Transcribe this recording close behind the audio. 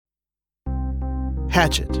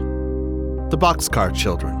Hatchet, The Boxcar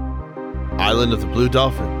Children, Island of the Blue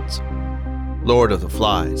Dolphins, Lord of the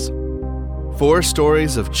Flies. 4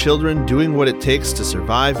 stories of children doing what it takes to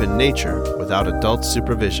survive in nature without adult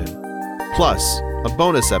supervision. Plus, a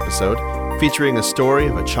bonus episode featuring a story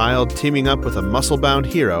of a child teaming up with a muscle-bound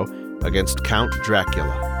hero against Count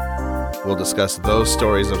Dracula. We'll discuss those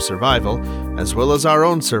stories of survival, as well as our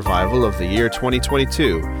own survival of the year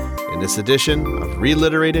 2022, in this edition of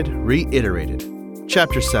Reliterated, Reiterated,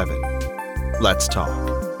 Chapter 7, Let's Talk.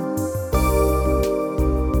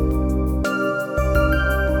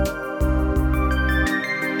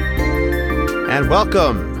 And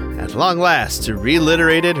welcome, at long last, to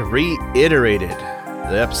Reliterated, Reiterated,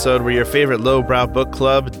 the episode where your favorite lowbrow book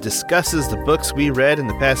club discusses the books we read in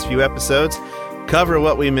the past few episodes, cover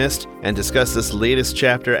what we missed, and discuss this latest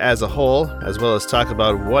chapter as a whole, as well as talk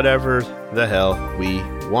about whatever the hell we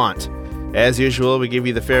want. As usual, we give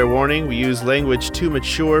you the fair warning. We use language too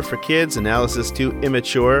mature for kids, analysis too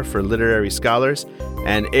immature for literary scholars,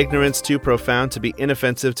 and ignorance too profound to be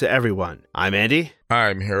inoffensive to everyone. I'm Andy.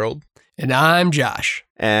 I'm Harold. And I'm Josh.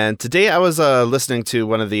 And today I was listening to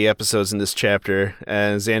one of the episodes in this chapter,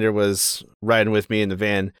 and Xander was riding with me in the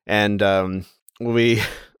van, and we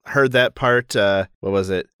heard that part, what was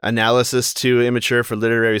it? Analysis too immature for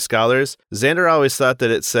literary scholars. Xander always thought that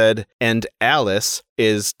it said, and Alice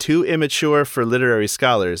is too immature for literary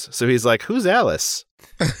scholars. So he's like, who's Alice?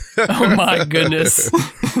 Oh my goodness.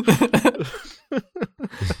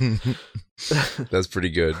 That's pretty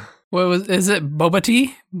good. Is it boba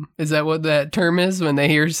tea? Is that what that term is when they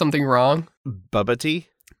hear something wrong? Bubba tea?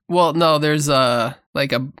 Well, no, there's a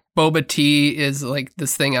boba tea is like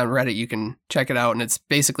this thing on Reddit. You can check it out, and it's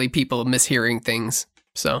basically people mishearing things.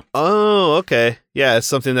 So. Oh, okay. Yeah, it's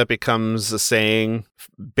something that becomes a saying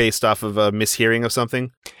based off of a mishearing of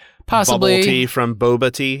something. Possibly. Bubble tea from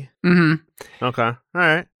boba tea. Mm-hmm. Okay. All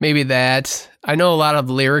right. Maybe that. I know a lot of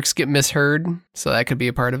lyrics get misheard, so that could be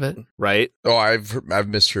a part of it. Right. Oh, I've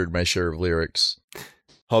misheard my share of lyrics.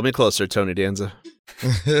 Hold me closer, Tony Danza.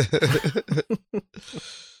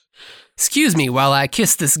 Excuse me while I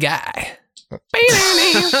kiss this guy. Oh,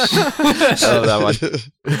 that one.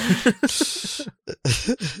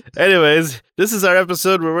 Anyways, this is our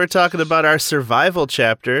episode where we're talking about our survival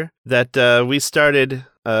chapter that we started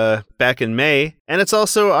back in May, and it's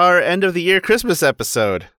also our end of the year Christmas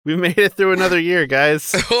episode. We made it through another year,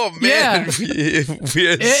 guys. Oh man, yeah. we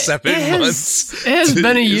had 7 months. It has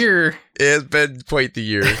been a year. It has been quite the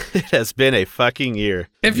year. It has been a fucking year.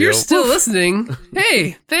 If you're still listening,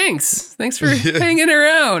 hey, thanks. Thanks for hanging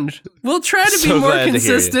around. We'll try to be more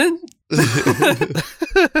consistent.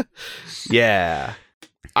 Yeah.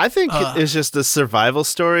 I think it's just the survival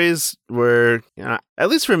stories were, at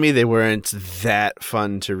least for me, they weren't that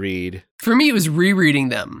fun to read. For me, it was rereading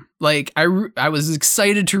them. Like, I was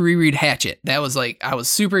excited to reread Hatchet. That was like, I was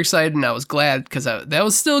super excited and I was glad because that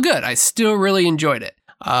was still good. I still really enjoyed it.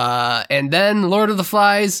 And then Lord of the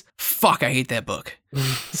Flies, fuck, I hate that book.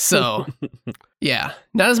 So, yeah,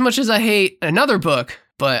 not as much as I hate another book,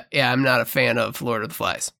 but yeah, I'm not a fan of Lord of the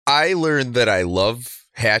Flies. I learned that I love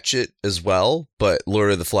Hatchet as well, but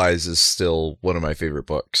Lord of the Flies is still one of my favorite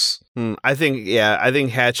books. I think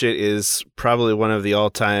Hatchet is probably one of the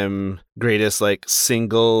all-time greatest, like,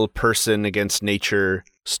 single person against nature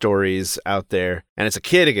stories out there. And it's a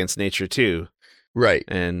kid against nature, too. Right.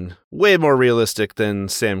 And way more realistic than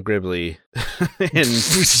Sam Gribley in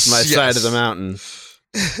My Side of the Mountain.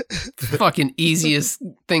 Fucking easiest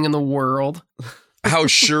thing in the world. How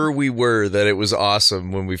sure we were that it was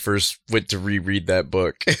awesome when we first went to reread that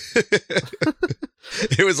book.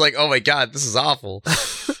 It was like, oh my God, this is awful.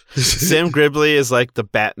 Sam Gribley is like the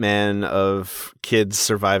Batman of kids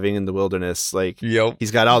surviving in the wilderness. Like, yep.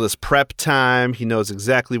 He's got all this prep time. He knows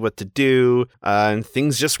exactly what to do. And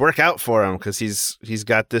things just work out for him because he's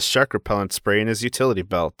got this shark repellent spray in his utility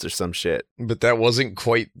belt or some shit. But that wasn't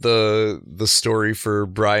quite the story for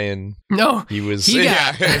Brian. No. He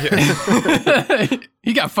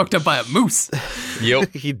got fucked up by a moose.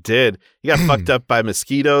 Yep. He did. He got fucked up by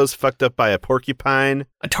mosquitoes, fucked up by a porcupine.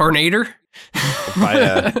 A tornado? By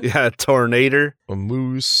a tornado. A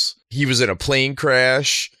moose. He was in a plane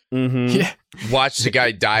crash. Mm-hmm. Yeah. Watched a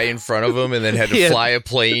guy die in front of him and then had to fly a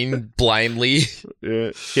plane blindly.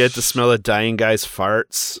 He had to smell a dying guy's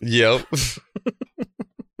farts. Yep.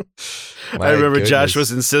 I remember Josh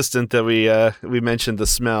was insistent that we mentioned the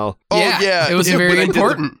smell. Oh, yeah. It was very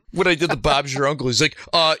important. When I did the Bob's Your Uncle, he's like,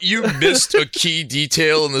 you missed a key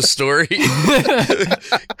detail in the story.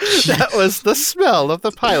 That was the smell of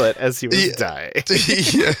the pilot as he was dying.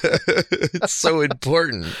 Yeah. It's so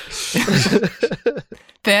important.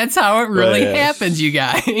 That's how it really happens, you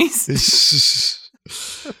guys.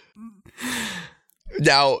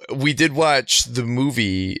 Now, we did watch the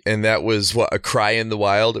movie, and that was, A Cry in the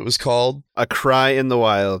Wild, it was called? A Cry in the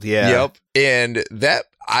Wild, yeah. Yep. And that,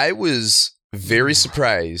 I was very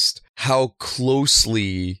surprised how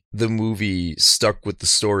closely the movie stuck with the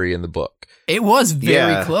story in the book. It was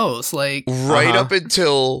very close. Like right up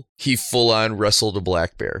until he full on wrestled a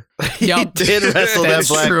black bear. He did wrestle that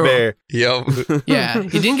black bear. Yep. Yeah,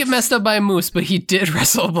 he didn't get messed up by a moose, but he did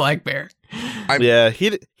wrestle a black bear.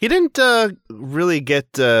 He didn't really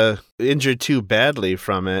get injured too badly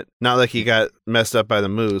from it. Not like he got messed up by the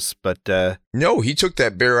moose, but no, he took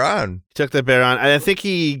that bear on. He took that bear on. I think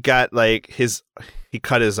he got like he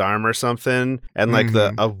cut his arm or something, and like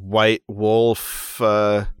a white wolf.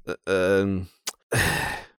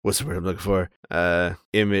 What's the word I'm looking for?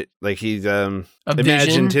 Like he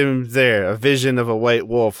imagined him there, a vision of a white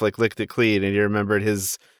wolf, like licked it clean, and he remembered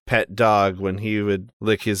his pet dog when he would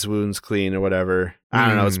lick his wounds clean or whatever. I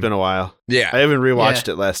don't know. It's been a while. Yeah. I even rewatched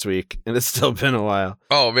it last week, and it's still been a while.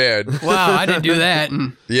 Oh, man. Wow, I didn't do that.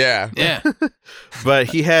 Yeah. Yeah. But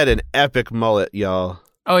he had an epic mullet, y'all.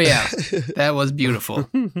 Oh, yeah. That was beautiful.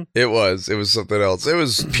 It was something else. It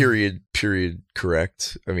was period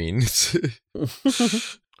correct. I mean,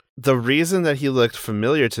 the reason that he looked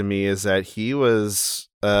familiar to me is that he was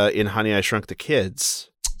in Honey, I Shrunk the Kids.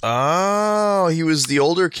 Oh, he was the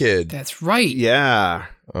older kid. That's right. Yeah.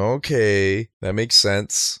 Okay. That makes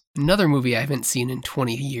sense. Another movie I haven't seen in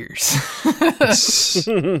 20 years.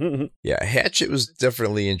 Yeah, Hatchet was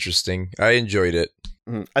definitely interesting. I enjoyed it.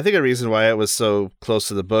 I think a reason why it was so close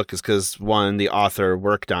to the book is because, one, the author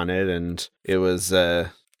worked on it, and it was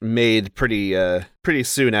made pretty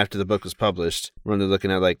soon after the book was published. We're only looking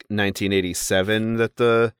at like 1987 that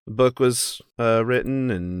the book was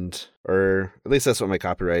written, or at least that's what my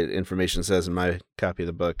copyright information says in my copy of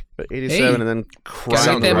the book. But 87, and then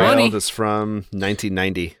Cry in the Wild is from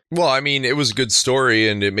 1990. Well, I mean, it was a good story,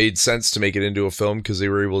 and it made sense to make it into a film because they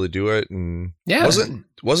were able to do it. And yeah,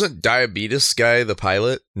 wasn't Diabetes Guy the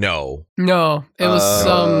pilot? No, it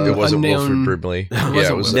was it wasn't unknown. Wilford Brimley.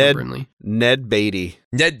 It was Ned Beatty.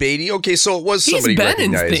 Ned Beatty. Okay, so it was somebody He's been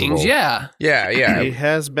recognizable. in things, yeah. He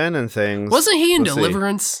has been in things. Wasn't he in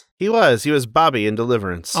Deliverance? He was Bobby in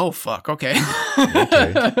Deliverance. Oh, fuck. Okay.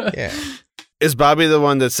 Okay. Yeah. Is Bobby the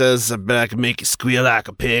one that says, I bet I can make you squeal like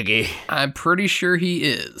a piggy? I'm pretty sure he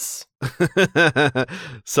is.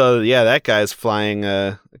 So, yeah, that guy's flying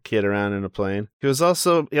a kid around in a plane. He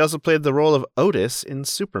also played the role of Otis in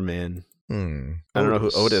Superman. I don't know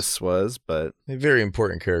who Otis was, but a very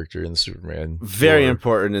important character in Superman. Very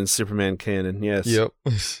important in Superman canon, yes. Yep.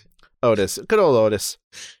 Otis. Good old Otis.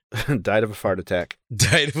 Died of a fart attack.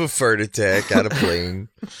 Died of a fart attack on a plane.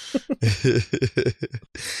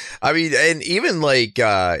 I mean, and even like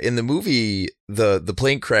in the movie, the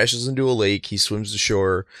plane crashes into a lake. He swims to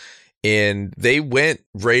shore, and they went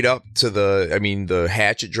right up to the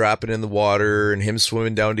hatchet dropping in the water and him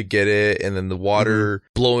swimming down to get it, and then the water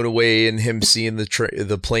blowing away and him seeing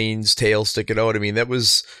the plane's tail sticking out. I mean, that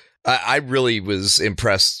was I really was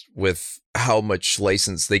impressed with how much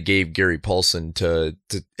license they gave Gary Paulson to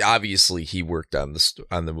obviously he worked on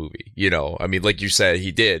the movie, you know. I mean, like you said,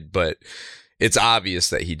 he did, but it's obvious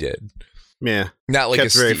that he did. Yeah. Not like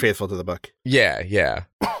kept very faithful to the book. Yeah.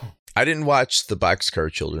 I didn't watch the Boxcar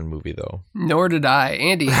Children movie though. Nor did I.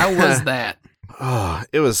 Andy, how was that? Oh,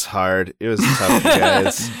 it was hard. It was tough, you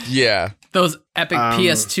guys. Yeah. Those epic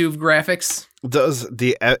PS2 graphics.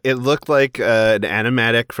 It looked like an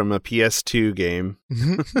animatic from a PS2 game.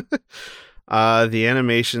 The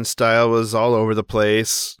animation style was all over the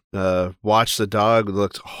place. Watch the Dog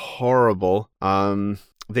looked horrible.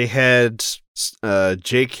 They had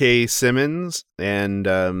J.K. Simmons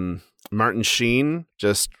and Martin Sheen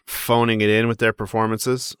just phoning it in with their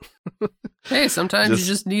performances. Hey, sometimes you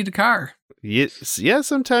just need a car. Yeah,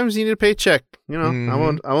 sometimes you need a paycheck. You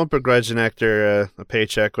know, I won't begrudge an actor a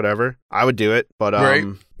paycheck, whatever. I would do it, but right.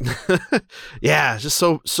 yeah, just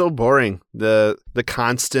so boring. The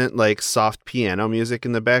constant like soft piano music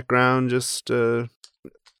in the background, just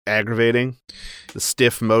aggravating. The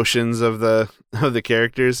stiff motions of the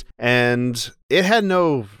characters, and it had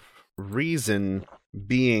no reason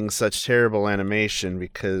being such terrible animation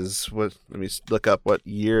because let me look up what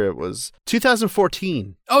year it was.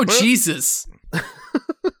 2014. Oh, Jesus.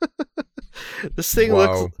 This thing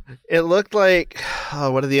looked like,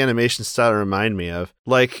 what did the animation style remind me of?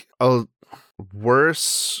 Like a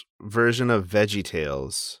worse version of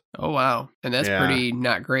VeggieTales. Oh, wow. And that's pretty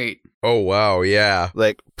not great. Oh, wow. Yeah.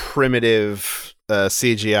 Like primitive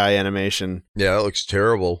CGI animation. Yeah, that looks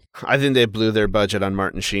terrible. I think they blew their budget on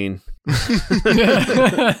Martin Sheen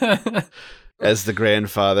as the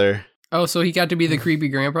grandfather. Oh, so he got to be the creepy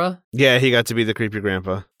grandpa? Yeah, he got to be the creepy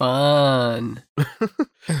grandpa. Fun.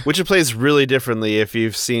 Which it plays really differently if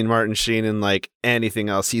you've seen Martin Sheen in like anything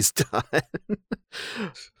else he's done.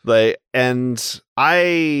 And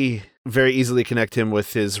I very easily connect him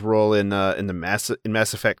with his role in Mass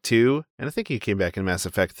Effect 2, and I think he came back in Mass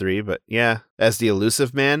Effect 3. But yeah, as the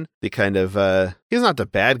elusive man, the kind of he's not the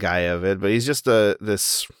bad guy of it, but he's just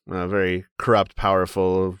this very corrupt,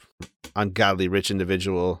 powerful, ungodly rich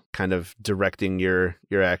individual kind of directing your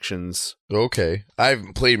actions. Okay. I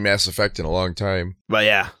haven't played Mass Effect in a long time. But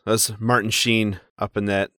yeah, that's Martin Sheen up in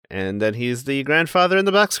that. And then he's the grandfather in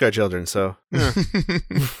the Boxcar Children, so yeah.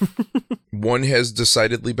 One has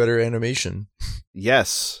decidedly better animation.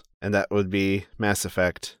 Yes, and that would be Mass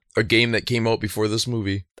Effect. A game that came out before this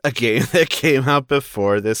movie. A game that came out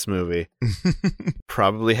before this movie.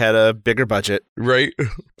 Probably had a bigger budget. Right.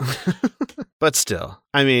 But still,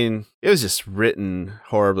 I mean, it was just written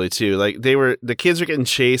horribly too. Like the kids were getting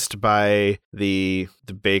chased by the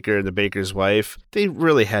baker and the baker's wife. They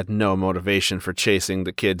really had no motivation for chasing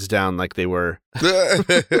the kids down like they were.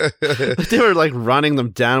 They were like running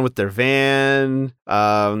them down with their van.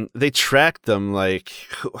 They tracked them like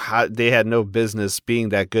they had no business being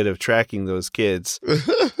that good of tracking those kids.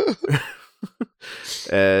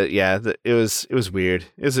 It was weird.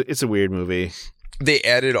 It's a weird movie. They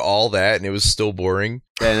added all that and it was still boring.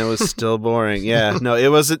 And it was still boring. Yeah, no,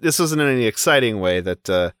 this wasn't in any exciting way that,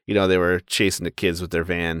 they were chasing the kids with their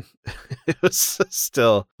van. It was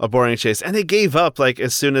still a boring chase. And they gave up, like,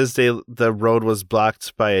 as soon as the road was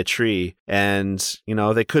blocked by a tree. And,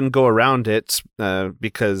 they couldn't go around it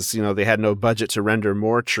because, they had no budget to render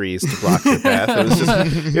more trees to block their path.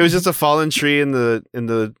 It was just a fallen tree in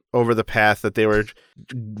the over the path that they were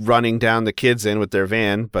running down the kids in with their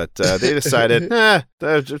van. But they decided,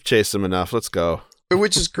 I've chased them enough. Let's go.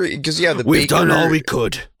 Which is great because we've done all we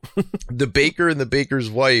could. The baker and the baker's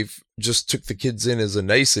wife just took the kids in as a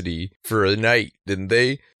nicety for a night, didn't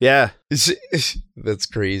they? Yeah, that's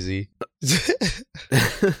crazy.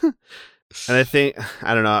 And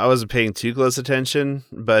I don't know, I wasn't paying too close attention,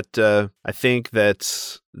 but I think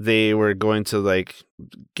that they were going to like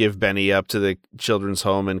give Benny up to the children's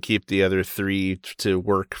home and keep the other 3 to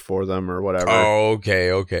work for them or whatever. Oh,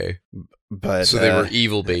 okay. But so they were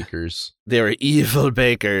evil bakers. They were evil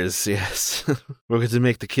bakers, yes. We're going to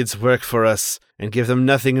make the kids work for us and give them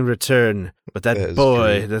nothing in return. But that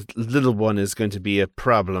boy, that little one, is going to be a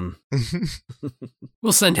problem.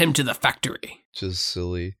 We'll send him to the factory. Just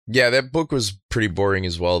silly. Yeah, that book was pretty boring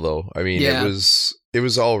as well, though. I mean, yeah. It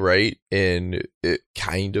was all right, and it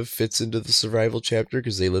kind of fits into the survival chapter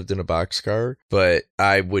because they lived in a boxcar, but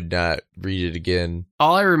I would not read it again.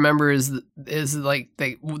 All I remember is like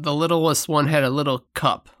the littlest one had a little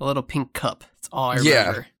cup, a little pink cup. That's all I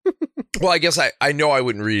remember. Yeah. Well, I guess I know I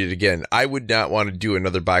wouldn't read it again. I would not want to do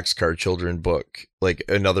another Boxcar Children book, like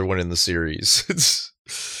another one in the series.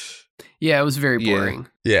 Yeah, it was very boring.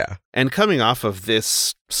 Yeah. And coming off of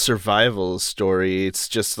this survival story, it's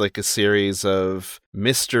just like a series of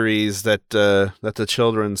mysteries that the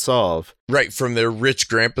children solve. Right, from their rich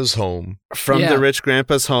grandpa's home. From the rich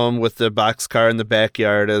grandpa's home with the boxcar in the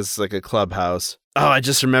backyard as like a clubhouse. Oh, I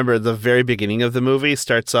just remember the very beginning of the movie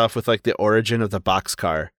starts off with like the origin of the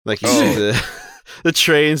boxcar. Like you see the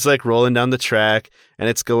train's like rolling down the track and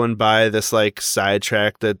it's going by this like side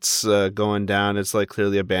track that's going down. It's like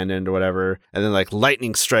clearly abandoned or whatever. And then like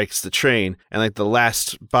lightning strikes the train and like the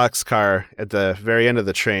last boxcar at the very end of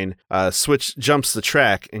the train jumps the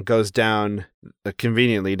track and goes down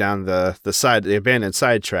conveniently down the abandoned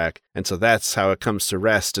side track. And so that's how it comes to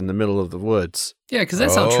rest in the middle of the woods. Yeah, because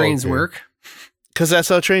that's how trains work. Because that's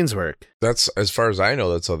how trains work. That's, as far as I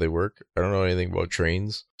know, that's how they work. I don't know anything about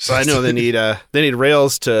trains. So I know they need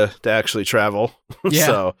rails to actually travel. Yeah.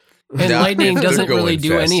 So. And lightning doesn't really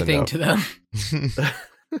do anything to them.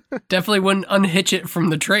 Definitely wouldn't unhitch it from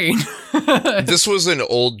the train. This was an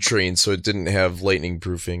old train, so it didn't have lightning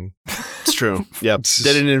proofing. It's true. Yep.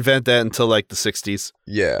 They didn't invent that until like the 60s.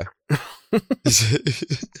 Yeah.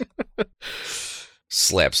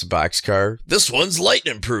 Slaps boxcar. This one's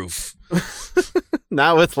lightning proof.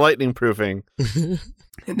 Not with lightning proofing. And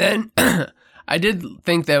then I did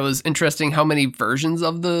think that was interesting how many versions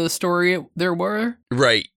of the story there were.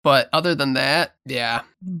 Right. But other than that, yeah,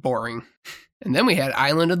 boring. And then we had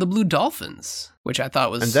Island of the Blue Dolphins, which I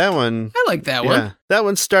thought was... And that one... I like that one. That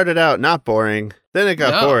one started out not boring. Then it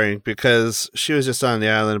got boring because she was just on the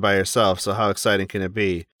island by herself, so how exciting can it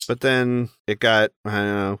be? But then it got, I don't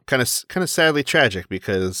know, kind of sadly tragic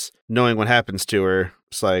because knowing what happens to her,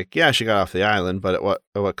 it's like, yeah, she got off the island, but at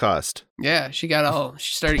what cost? Yeah, she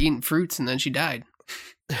started eating fruits and then she died.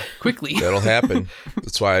 quickly. That'll happen.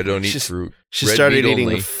 That's why I don't eat fruit. She Red started meat eating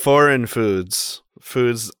only. foreign foods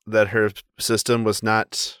that her system was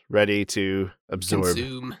not ready to absorb.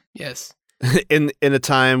 Consume. Yes. in a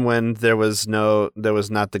time when there was not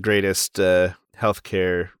the greatest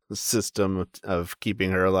healthcare system of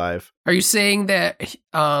keeping her alive. Are you saying that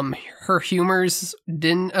her humors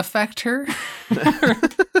didn't affect her?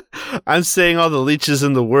 I'm saying all the leeches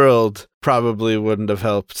in the world probably wouldn't have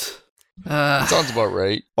helped, Sounds about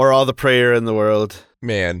right. or all the prayer in the world.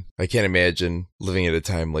 Man, I can't imagine living at a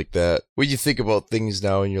time like that. When you think about things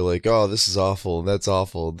now and you're like, oh, this is awful, and that's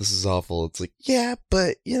awful, this is awful. It's like, yeah,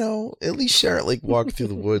 but, at least you aren't like walking through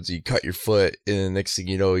the woods, you cut your foot, and the next thing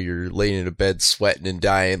you know, you're laying in a bed sweating and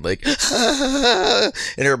dying, like, and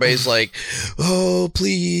everybody's like, oh,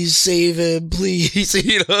 please save him, please.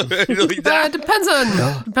 Like that.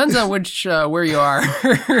 Depends on which where you are.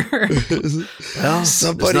 Well,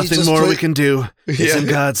 Somebody there's nothing just more put- we can do. It's Yeah. in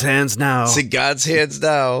God's hands now. It's in God's hands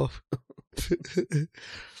now.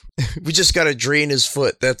 We just gotta drain his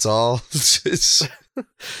foot, that's all.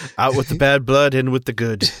 Out with the bad blood, in with the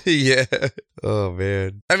good. Yeah. Oh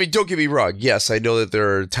man. I mean, don't get me wrong. Yes, I know that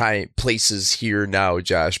there are places here now,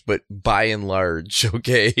 Josh, but by and large,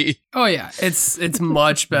 okay. Oh yeah, it's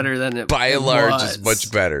much better than it. By and it large, was. it's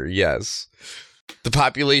much better. Yes. The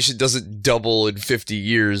population doesn't double in 50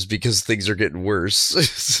 years because things are getting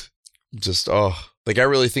worse. Just like I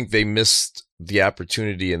really think they missed the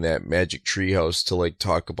opportunity in that Magic Treehouse to like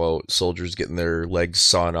talk about soldiers getting their legs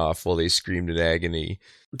sawn off while they screamed in agony.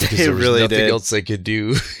 Because They there was really nothing did. else they could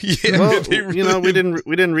do. Yeah, Well, they we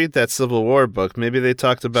didn't read that Civil War book. Maybe they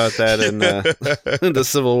talked about that in the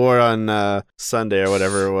Civil War on Sunday or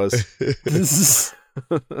whatever it was.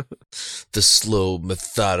 The slow,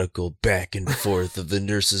 methodical back and forth of the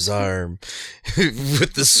nurse's arm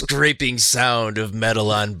with the scraping sound of metal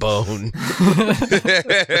on bone.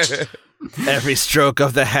 Every stroke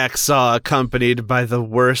of the hacksaw accompanied by the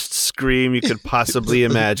worst scream you could possibly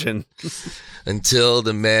imagine. Until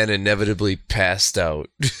the man inevitably passed out.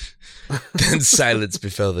 Then silence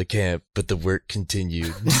befell the camp, but the work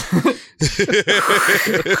continued.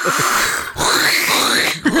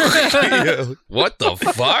 What the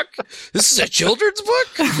fuck? This is a children's book?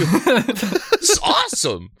 This is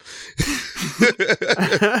awesome.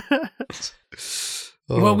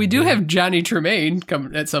 Well, we do have Johnny Tremaine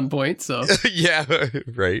coming at some point, so Yeah,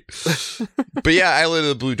 right. But yeah, Island of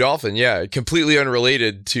the Blue Dolphin, yeah, completely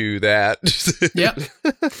unrelated to that. yep.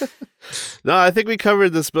 No, I think we covered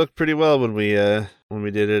this book pretty well when we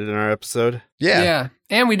did it in our episode. Yeah.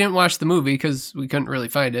 And we didn't watch the movie because we couldn't really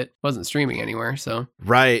find it. It wasn't streaming anywhere, so.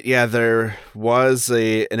 Right. Yeah, there was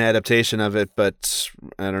an adaptation of it, but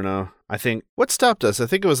I don't know. I think what stopped us? I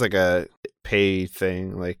think it was like a pay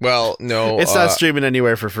thing. Like, Well, no. it's not streaming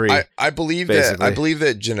anywhere for free. I believe basically.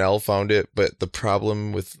 that Janelle found it, but the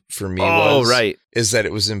problem for me right. is that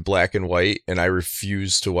it was in black and white, and I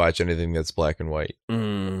refuse to watch anything that's black and white.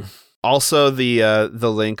 Also, the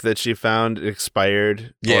link that she found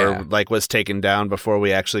expired, Yeah. or like was taken down before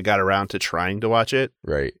we actually got around to trying to watch it.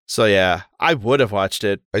 Right. So yeah, I would have watched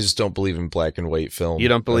it. I just don't believe in black and white film. You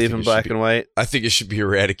don't believe in black and white? I think it should be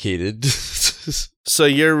eradicated.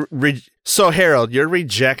 So Harold, you're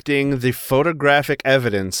rejecting the photographic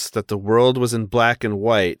evidence that the world was in black and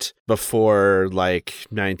white before like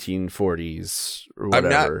 1940s or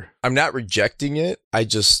whatever. I'm not rejecting it. I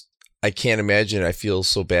can't imagine. I feel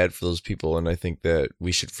so bad for those people, and I think that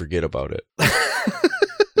we should forget about it.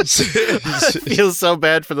 I feel so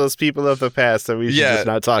bad for those people of the past that we should just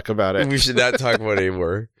not talk about it. We should not talk about it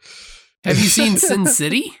anymore. Have you seen Sin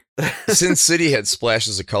City? Sin City had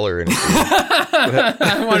splashes of color in it.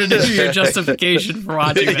 I wanted to hear your justification for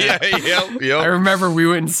watching that. Yep. I remember we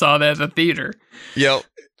went and saw that at the theater. Yep.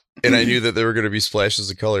 And I knew that there were going to be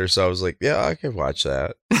splashes of color, so I was like, yeah, I could watch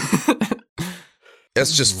that.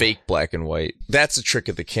 That's just fake black and white. That's a trick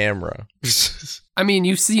of the camera. I mean,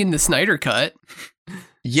 you've seen the Snyder Cut.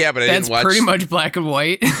 Yeah, but I That's didn't watch. pretty much black and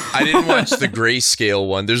white. I didn't watch the grayscale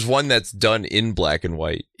one. There's one that's done in black and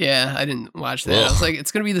white. Yeah, I didn't watch that. I was like,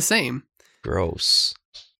 it's going to be the same. Gross.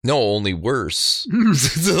 No, only worse.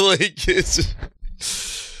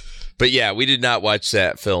 But yeah, we did not watch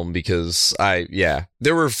that film because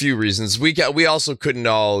there were a few reasons. We also couldn't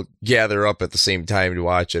all gather up at the same time to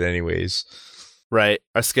watch it anyways. Right.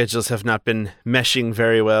 Our schedules have not been meshing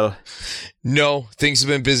very well. No, things have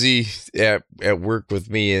been busy at work with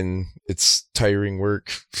me, and it's tiring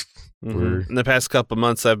work. In the past couple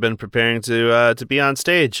months, I've been preparing to be on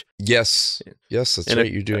stage. Yes, that's In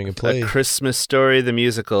right. You're doing a play. A Christmas Story, the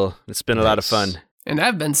musical. It's been a lot of fun. And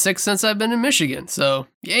I've been sick since I've been in Michigan, so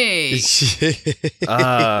yay.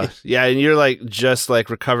 Yeah, and you're like just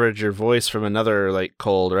like recovered your voice from another like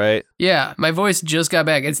cold, right? Yeah, my voice just got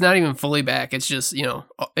back. It's not even fully back. It's just,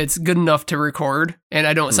 it's good enough to record, and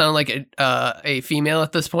I don't sound like a female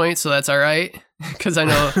at this point, so that's all right, because I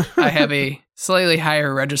know I have a slightly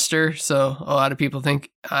higher register, so a lot of people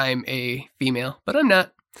think I'm a female, but I'm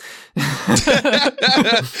not.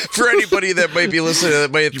 For anybody that might be listening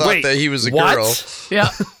that might have thought that he was a girl. Yeah,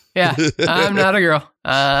 I'm not a girl.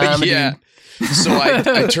 I'm a dude. So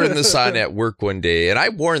I turned this on at work one day, and I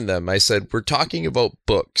warned them. I said, we're talking about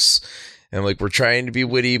books. And like, we're trying to be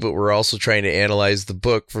witty, but we're also trying to analyze the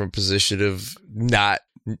book from a position of not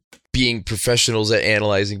being professionals at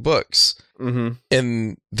analyzing books. Mm-hmm.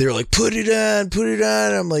 And they're like, put it on.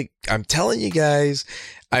 I'm like, I'm telling you guys.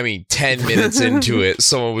 I mean, 10 minutes into it,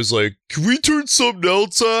 someone was like, can we turn something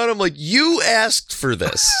else on? I'm like, you asked for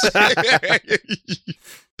this.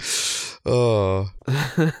 Oh,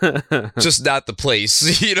 just not the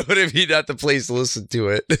place. You know what I mean? Not the place to listen to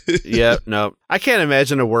it. Yep, no. I can't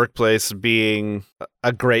imagine a workplace being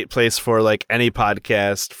a great place for like any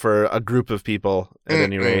podcast for a group of people at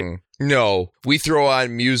any rate. No, we throw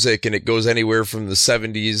on music and it goes anywhere from the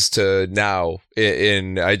 70s to now.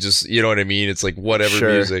 And I just, you know what I mean? It's like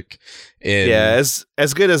whatever music. And yeah,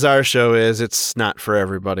 as good as our show is, it's not for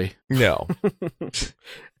everybody. No.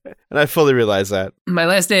 And I fully realize that. My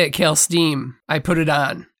last day at Cal Steam, I put it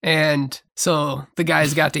on. And so the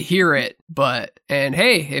guys got to hear it. And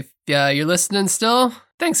hey, if you're listening still,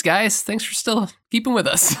 thanks, guys. Thanks for still keeping with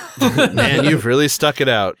us. Man, you've really stuck it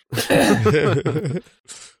out.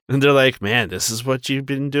 And they're like, man, this is what you've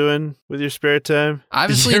been doing with your spare time?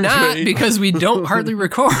 Obviously not, because we don't hardly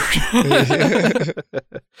record.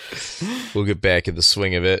 We'll get back in the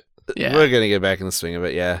swing of it. Yeah. We're going to get back in the swing of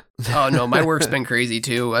it, yeah. Oh, no, my work's been crazy,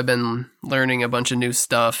 too. I've been learning a bunch of new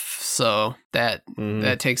stuff, so that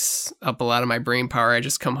takes up a lot of my brain power. I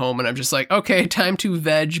just come home and I'm just like, okay, time to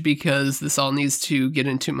veg, because this all needs to get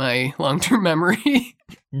into my long-term memory.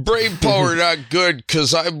 Brain power not good,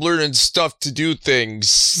 because I'm learning stuff to do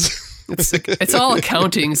things. It's all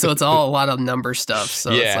accounting, so it's all a lot of number stuff.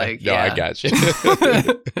 So it's like, no, I got you.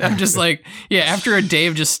 I'm just like, after a day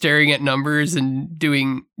of just staring at numbers and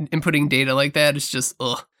inputting data like that, it's just,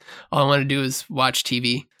 ugh. All I want to do is watch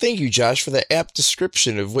TV. Thank you, Josh, for the apt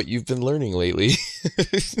description of what you've been learning lately.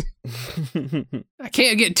 I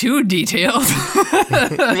can't get too detailed.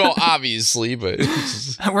 Well, obviously, but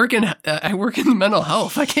I work in mental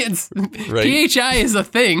health. I can't. Right. PHI is a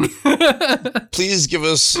thing. Please give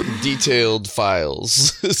us detailed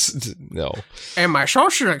files. No. And my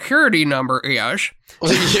social security number is.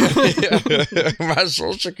 My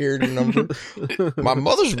social security number. My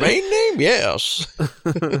mother's maiden name? Yes.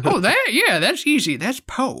 Oh, that's easy. That's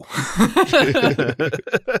Poe.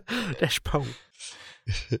 That's Poe.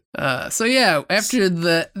 So yeah, after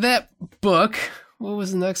that book, what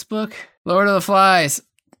was the next book? Lord of the Flies.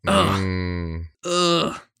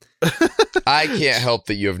 Ugh. I can't help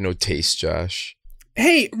that you have no taste, Josh.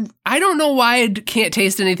 Hey, I don't know why I can't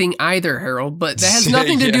taste anything either, Harold, but that has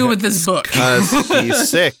nothing to do with this book. Because he's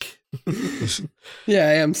sick. Yeah,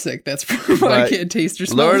 I am sick. That's probably why I can't taste or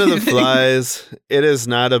smell Lord anything. of the Flies, it is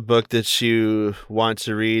not a book that you want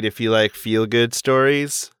to read if you like feel-good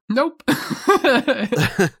stories. Nope.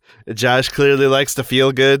 Josh clearly likes the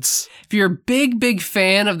feel-goods. If you're a big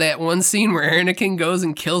fan of that one scene where Anakin goes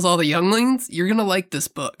and kills all the younglings, you're going to like this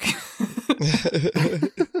book.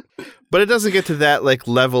 But it doesn't get to that like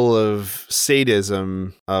level of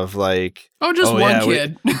sadism of like one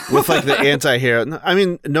kid with like the anti-hero. I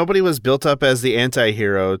mean, nobody was built up as the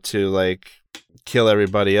anti-hero to like kill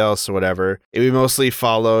everybody else or whatever. We mostly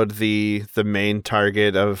followed the main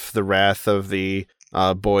target of the wrath of the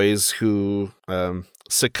boys who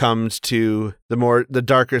succumbed to the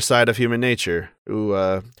darker side of human nature,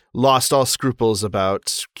 who lost all scruples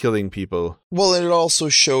about killing people. Well, and it also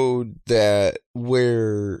showed that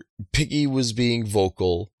where Piggy was being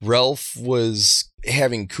vocal, Ralph was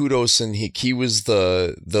having kudos, and he was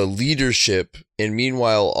the leadership, and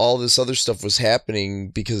meanwhile all this other stuff was happening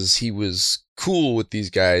because he was cool with these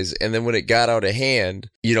guys. And then when it got out of hand,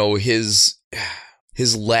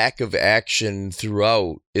 his lack of action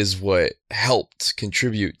throughout is what helped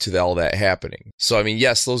contribute to all that happening. So, I mean,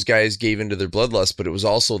 yes, those guys gave into their bloodlust, but it was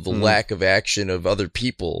also the lack of action of other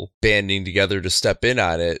people banding together to step in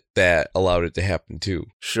on it that allowed it to happen too.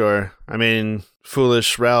 Sure. I mean,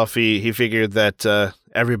 foolish Ralph, he figured that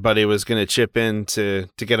everybody was going to chip in to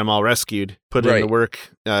get them all rescued, put in the work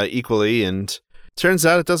equally, and turns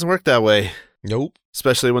out it doesn't work that way. Nope.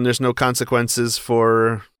 Especially when there's no consequences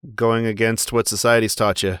for going against what society's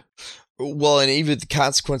taught you. Well, and even the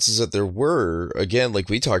consequences that there were, again, like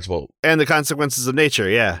we talked about. And the consequences of nature,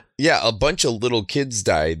 yeah. Yeah, a bunch of little kids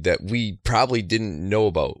died that we probably didn't know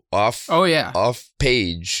about. Off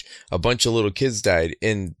page, a bunch of little kids died,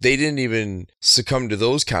 and they didn't even succumb to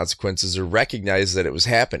those consequences or recognize that it was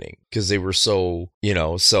happening because they were so,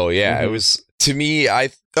 it was, to me, I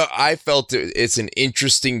felt it's an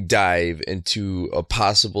interesting dive into a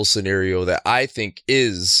possible scenario that I think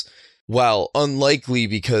is, while unlikely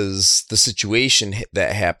because the situation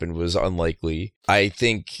that happened was unlikely, I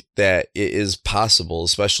think that it is possible,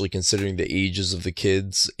 especially considering the ages of the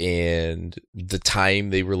kids and the time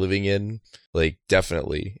they were living in. Like,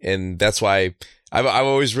 definitely. And that's why I've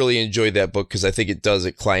always really enjoyed that book, because I think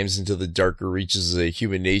it climbs into the darker reaches of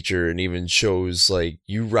human nature and even shows, like,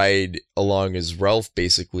 you ride along as Ralph,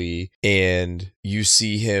 basically, and you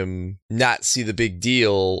see him not see the big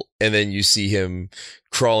deal, and then you see him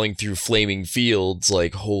crawling through flaming fields,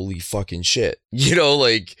 like, holy fucking shit.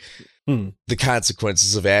 The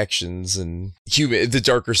consequences of actions and the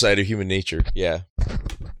darker side of human nature. Yeah.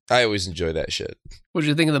 I always enjoy that shit. What did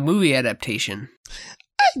you think of the movie adaptation?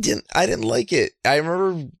 I didn't like it. I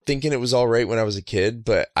remember thinking it was all right when I was a kid,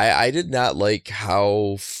 but I did not like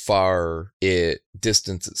how far it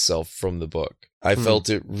distanced itself from the book. I felt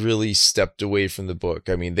it really stepped away from the book.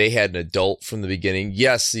 I mean, they had an adult from the beginning.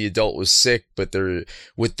 Yes, the adult was sick, but they're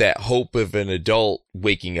with that hope of an adult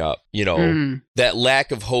waking up, that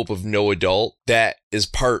lack of hope of no adult, that is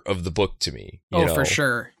part of the book to me. You know? For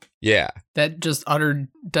sure. Yeah. That just utter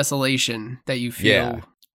desolation that you feel.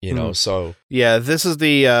 Yeah. So. Yeah, this is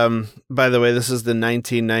the, by the way, this is the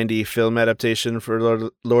 1990 film adaptation for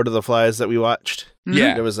Lord of the Flies that we watched.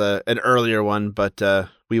 Yeah. There was an earlier one, but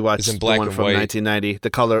we watched in black the one and from white. 1990,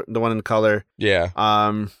 the one in color. Yeah.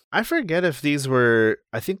 I forget if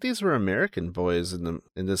I think these were American boys in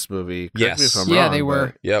this movie. Correct me if I'm yeah, wrong, they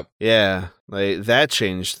were. Yep. Yeah, like that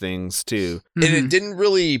changed things too. And it didn't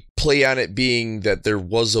really play on it being that there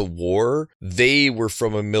was a war. They were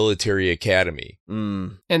from a military academy.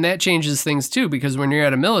 And that changes things too, because when you're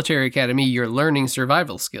at a military academy, you're learning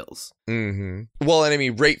survival skills. Mm-hmm. Well, and I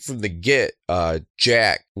mean, right from the get,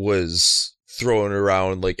 Jack was throwing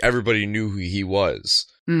around, like, everybody knew who he was.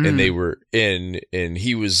 And they were and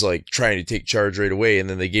he was like trying to take charge right away, and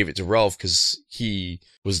then they gave it to Ralph because he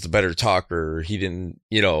was the better talker. He didn't,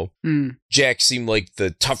 Jack seemed like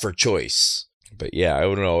the tougher choice. But yeah, I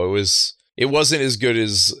don't know. It wasn't as good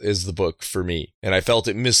as the book for me, and I felt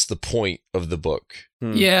it missed the point of the book.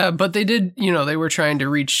 Yeah, but they did, they were trying to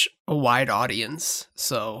reach a wide audience,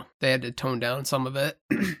 so they had to tone down some of it.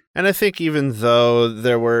 And I think even though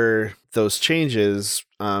there were those changes,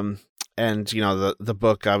 and, the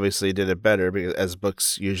book obviously did it better, because, as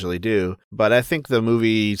books usually do. But I think the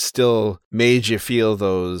movie still made you feel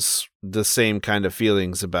the same kind of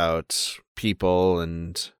feelings about people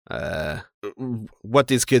and what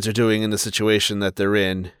these kids are doing in the situation that they're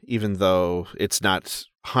in, even though it's not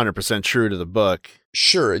 100% true to the book.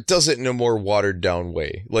 Sure, it does it in a more watered down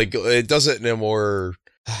way. Like, it does it in a more...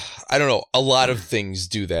 I don't know. A lot of things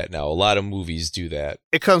do that now. A lot of movies do that.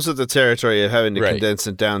 It comes with the territory of having to Right. condense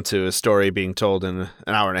it down to a story being told in an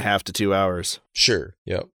hour and a half to 2 hours. Sure.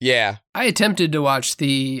 Yep. Yeah. I attempted to watch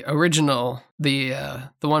the original, the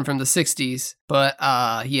one from the 60s, but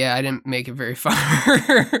I didn't make it very far.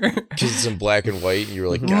 Because it's in black and white, and you were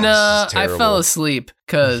like, God, Nah, this is I terrible. fell asleep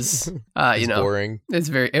because It's boring.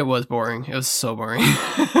 it was boring. It was so boring.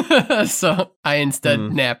 So I instead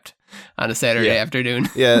napped on a Saturday afternoon.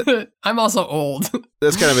 Yeah. I'm also old.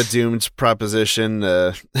 That's kind of a doomed proposition.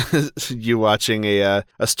 You watching a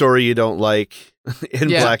story you don't like in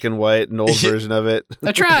black and white, an old version of it.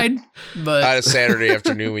 I tried, but On a Saturday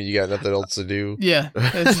afternoon when you got nothing else to do. yeah,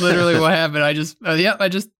 that's literally what happened. I just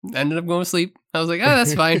ended up going to sleep. I was like,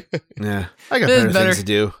 that's fine. Yeah, I got It is better better. things to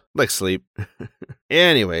do, like sleep.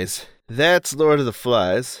 Anyways, that's Lord of the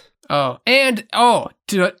Flies.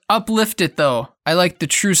 To uplift it though, I like the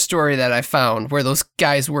true story that I found where those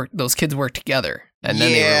kids worked together and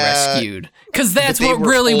then they were rescued. Because that's But they what were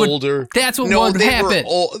really older. that's what No, would they happen.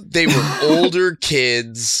 They were older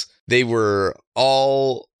kids. They were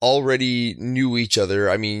all already knew each other.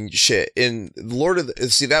 I mean, shit. In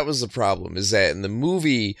that was the problem, is that in the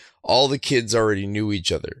movie, all the kids already knew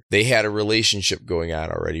each other. They had a relationship going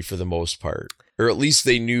on already for the most part. Or at least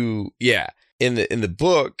they knew, yeah. In the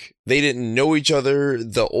book, they didn't know each other.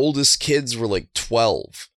 The oldest kids were like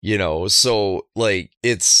 12, so like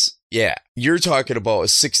it's, yeah, you're talking about a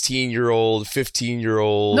 16-year-old,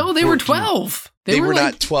 15-year-old. No, they were 14. 12. They were like,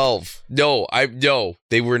 not 12. No,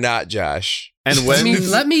 they were not, Josh. And when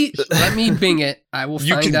let me Bing it. I will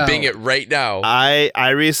You find can out. Bing it right now. I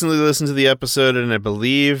recently listened to the episode, and I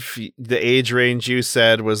believe the age range you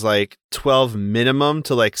said was like 12 minimum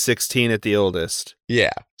to like 16 at the oldest.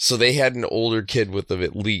 Yeah. So they had an older kid with them,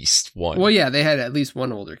 at least one. Well, yeah, they had at least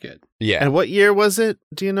one older kid. Yeah. And what year was it?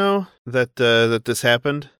 Do you know that this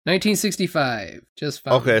happened? 1965. Just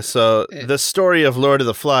found Okay, it. so the story of Lord of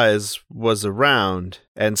the Flies was around,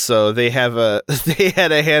 and so they had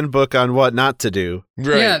a handbook on what not to do.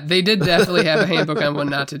 Right. Yeah, they did definitely have a handbook on what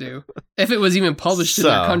not to do. If it was even published in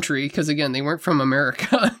their So- country, because again, they weren't from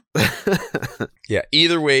America. Yeah.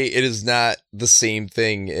 Either way, it is not the same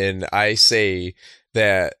thing. And I say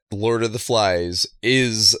that Lord of the Flies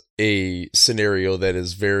is a scenario that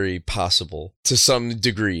is very possible to some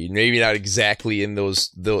degree. Maybe not exactly in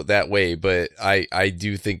that way, but I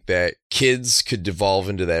do think that kids could devolve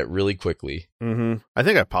into that really quickly. Mm-hmm. I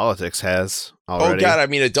think our politics has already. Oh God, I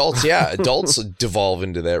mean adults, yeah, adults devolve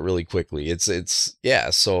into that really quickly. It's yeah,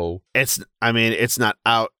 so It's not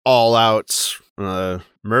all out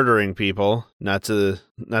murdering people, not to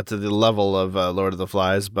the level of Lord of the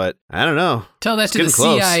Flies, but I don't know. Tell that It's to the getting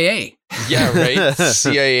close. CIA. yeah, right.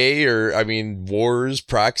 CIA or I mean wars,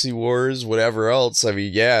 proxy wars, whatever else. I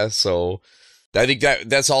mean, yeah, so I think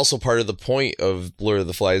that's also part of the point of Lord of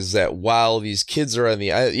the Flies is that while these kids are on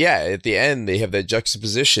the island, yeah, at the end they have that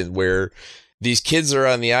juxtaposition where these kids are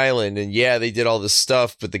on the island and yeah, they did all this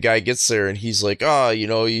stuff, but the guy gets there and he's like, oh,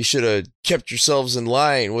 you should have kept yourselves in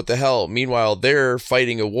line. What the hell? Meanwhile, they're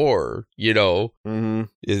fighting a war, Mm-hmm.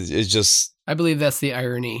 it's just, I believe that's the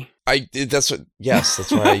irony. that's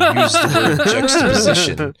why I use the word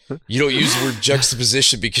juxtaposition. You don't use the word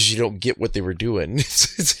juxtaposition because you don't get what they were doing.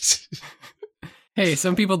 Hey,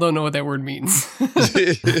 some people don't know what that word means.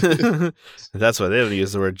 That's why they don't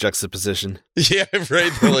use the word juxtaposition. Yeah,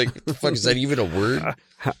 right. They're like, what the fuck, is that even a word?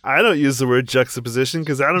 I don't use the word juxtaposition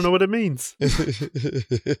because I don't know what it means.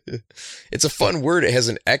 It's a fun word. It has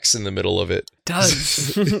an X in the middle of it.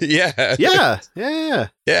 Does. Yeah.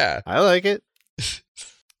 Yeah. I like it.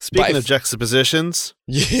 Speaking of juxtapositions,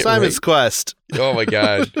 Yeah, Simon's right. Quest. Oh my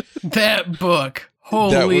God. That book.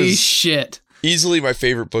 Holy was- shit. Easily my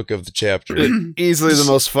favorite book of the chapter. Easily the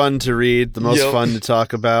most fun to read, the most Yep. fun to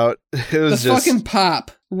talk about. It The was just fucking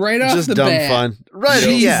pop. Right off just the dumb bat. fun. Right,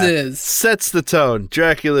 Jesus. Sets the tone.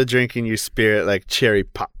 Dracula drinking your spirit like cherry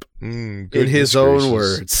pop. In Goodness his gracious. own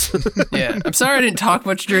words. Yeah. I'm sorry I didn't talk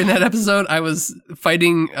much during that episode. I was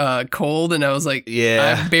fighting cold and I was like,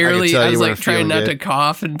 Yeah, I I barely, could tell I you was weren't like trying feeling not good. to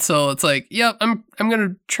cough. And so it's like, yep, I'm going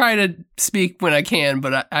to try to speak when I can,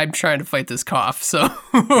 but I'm trying to fight this cough. So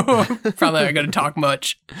probably not going to talk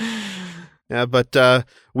much. Yeah, but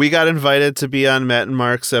we got invited to be on Matt and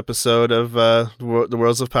Mark's episode of The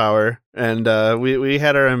Worlds of Power, and we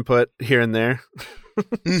had our input here and there.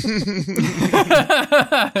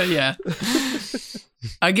 Yeah.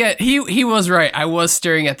 Again, he was right. I was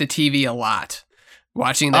staring at the TV a lot,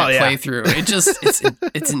 watching that Oh, yeah. playthrough. It just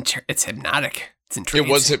it's hypnotic. It's entrancing.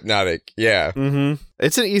 It was hypnotic. Yeah, Mm-hmm.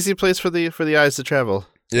 It's an easy place for the eyes to travel.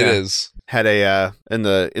 it is. Had a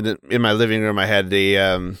in my living room. I had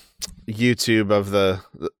the YouTube of a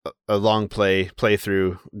long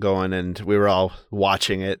playthrough going, and we were all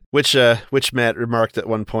watching it. Which Matt remarked at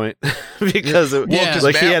one point because it, Yeah. 'cause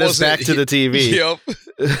like he Matt had his back to the TV. Yep.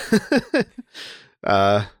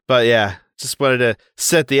 But yeah, just wanted to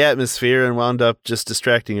set the atmosphere and wound up just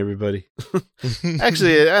distracting everybody.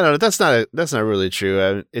 Actually, I don't know. That's not really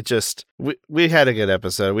true. It just we had a good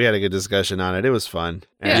episode. We had a good discussion on it. It was fun.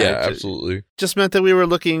 Yeah, And it absolutely. just meant that we were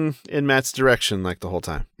looking in Matt's direction like the whole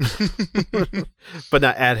time, but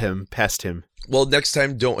not at him, past him. Well, next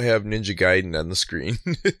time, don't have Ninja Gaiden on the screen.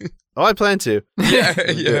 Oh, I plan to. yeah.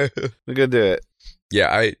 We're gonna do it. Yeah,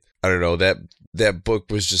 I don't know, that book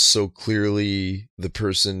was just so clearly the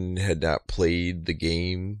person had not played the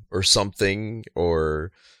game or something,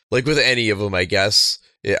 or like with any of them, I guess.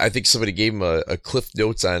 I think somebody gave him a Cliff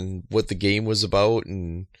Notes on what the game was about,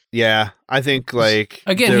 and Yeah, I think like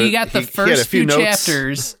Again, he got the he had a first few notes.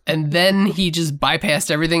 chapters, and then he just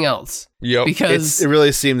bypassed everything else yep. because It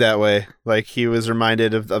really seemed that way. Like he was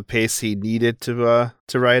reminded of the pace he needed to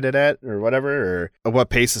write it at, or whatever, or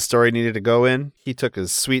what pace the story needed to go in. He took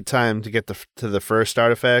his sweet time to get to the first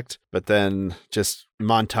artifact, but then just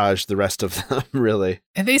montaged the rest of them. Really,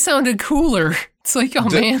 and they sounded cooler. It's like, oh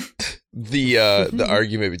man, the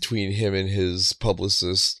argument between him and his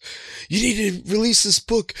publicist. You need to release this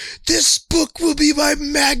book. This book will be my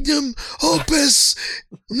magnum opus.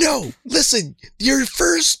 No, listen, your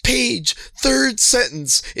first page, third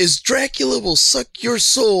sentence is Dracula will suck your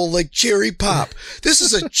soul like cherry pop. This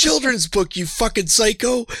is a children's book, you fucking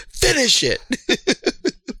psycho. Finish it.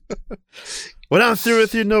 When I'm through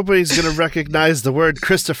with you, nobody's going to recognize the word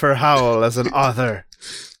Christopher Howell as an author.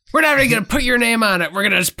 We're not even going to put your name on it. We're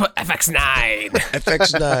going to just put FX9.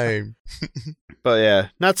 FX9. But yeah,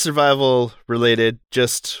 not survival related,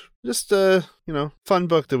 just a, fun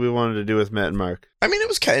book that we wanted to do with Matt and Mark. I mean, it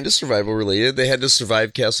was kind of survival related. They had to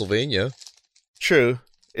survive Castlevania. True.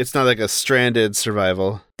 It's not like a stranded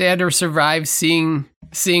survival. They had to survive seeing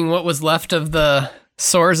what was left of the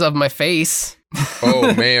sores of my face.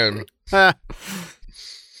 Oh, man.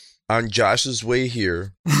 On Josh's way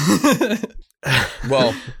here.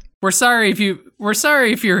 Well, we're sorry if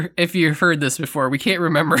you've heard this before. We can't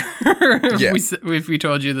remember if we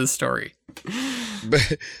told you this story.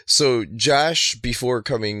 So Josh, before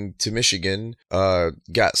coming to Michigan,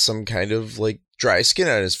 got some kind of like dry skin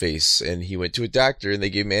on his face, and he went to a doctor and they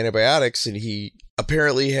gave him antibiotics, and he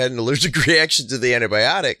apparently had an allergic reaction to the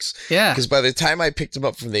antibiotics. Yeah. Because by the time I picked him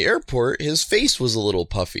up from the airport, his face was a little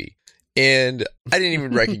puffy. And I didn't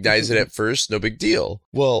even recognize it at first. No big deal.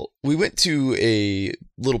 Well, we went to a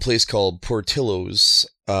little place called Portillo's,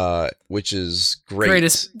 which is great.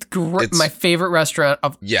 My favorite restaurant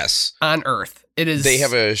on earth. It is. They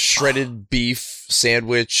have a shredded beef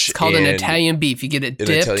sandwich. It's called an Italian beef. You get it dipped.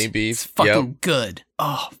 Italian beef. It's fucking good.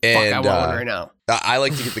 Oh, fuck, I want one right now. I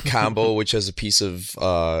like to get the combo, which has a piece of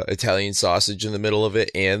Italian sausage in the middle of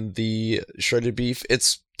it and the shredded beef.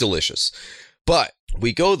 It's delicious. But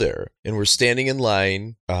we go there and we're standing in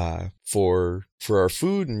line for our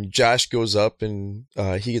food, and Josh goes up and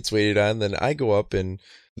he gets waited on. Then I go up and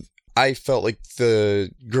I felt like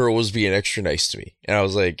the girl was being extra nice to me, and I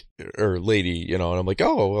was like, or lady, and I'm like,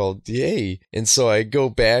 oh, well, yay. And so I go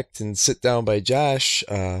back and sit down by Josh,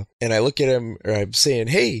 and I look at him, or I'm saying,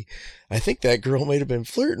 hey, I think that girl might have been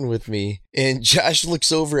flirting with me. And Josh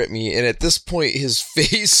looks over at me, and at this point, his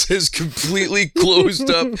face is completely closed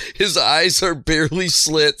up. His eyes are barely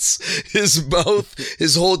slits. His mouth,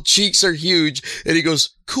 his whole cheeks are huge. And he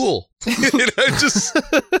goes, cool. And I just,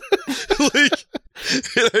 like,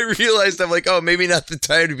 and I realized, I'm like, oh, maybe not the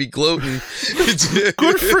time to be gloating.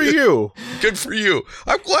 Good for you. Good for you.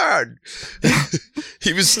 I'm glad.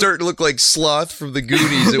 He was starting to look like Sloth from the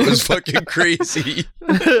Goonies. It was fucking crazy. Eat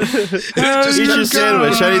your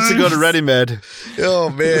sandwich. I need to go to Ready Med. Oh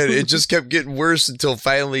man, it just kept getting worse until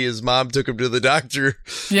finally his mom took him to the doctor.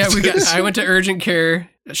 Yeah, I went to urgent care.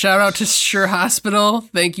 Shout out to Sure Hospital.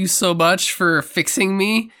 Thank you so much for fixing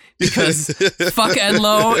me, because fuck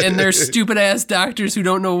Enloe and their stupid ass doctors who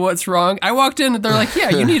don't know what's wrong. I walked in and they're like, yeah,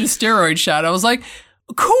 you need a steroid shot. I was like,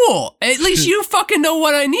 cool. At least you fucking know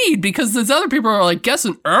what I need, because those other people are like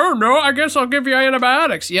guessing, oh no, I guess I'll give you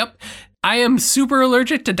antibiotics. Yep. I am super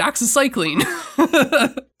allergic to doxycycline.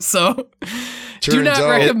 So do not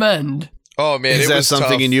recommend. Oh man, is that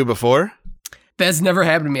something tough. you knew before? That's never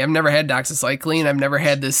happened to me. I've never had doxycycline. I've never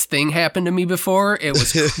had this thing happen to me before. It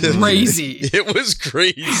was crazy. It was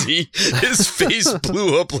crazy. His face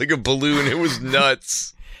blew up like a balloon. It was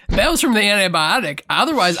nuts. That was from the antibiotic.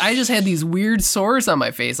 Otherwise, I just had these weird sores on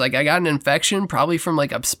my face. Like I got an infection, probably from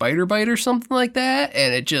like a spider bite or something like that.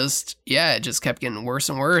 And it just kept getting worse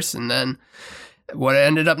and worse. And then what I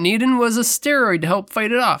ended up needing was a steroid to help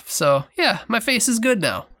fight it off. So yeah, my face is good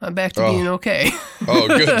now. I'm back to being okay. Oh,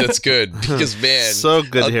 good. That's good. Because man, so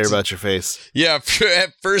good to hear about your face. Yeah. At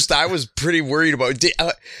first, I was pretty worried about.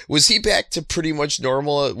 Was he back to pretty much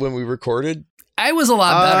normal when we recorded? I was a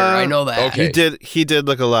lot better. I know that. Okay. He did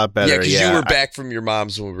look a lot better. Yeah, because you were back from your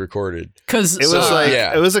mom's when we recorded. Because it was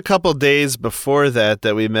it was a couple days before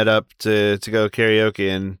that we met up to go karaoke,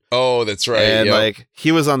 and that's right. And like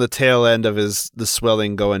he was on the tail end of the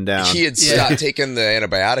swelling going down. He had stopped taking the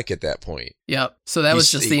antibiotic at that point. Yep. So that was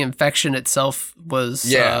just the infection itself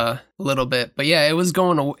was a little bit, but yeah, it was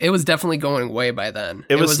definitely going away by then.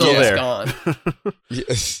 It was still there. Gone.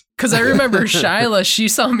 Yes. Because I remember Shyla, she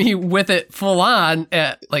saw me with it full on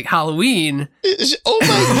at like Halloween. Oh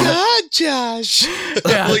my God, Josh!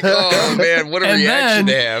 Yeah. Like, oh man, what a reaction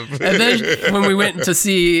to have. And then when we went to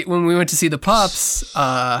see the pups,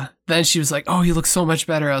 then she was like, "Oh, you look so much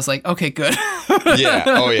better." I was like, "Okay, good." Yeah.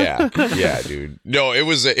 Oh yeah. Yeah, dude. No, it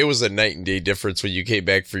was a night and day difference when you came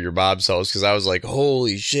back for your mom's house, because I was like,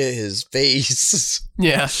 "Holy shit, his face."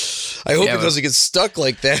 Yeah. I hope it doesn't get stuck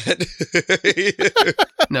like that.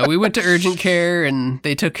 No, we went to urgent care and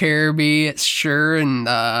they took care of me, sure, and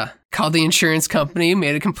called the insurance company,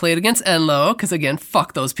 made a complaint against Enloe, because again,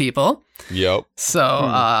 fuck those people. Yep.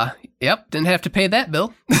 So, didn't have to pay that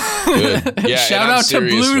bill. Good. Yeah. Shout out to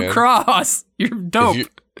Blue Cross. You're dope.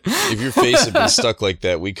 If your face had been stuck like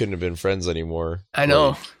that, we couldn't have been friends anymore. I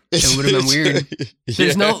know. It would have been weird.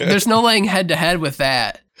 There's no laying head to head with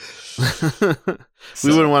that.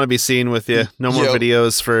 We wouldn't want to be seen with you. No more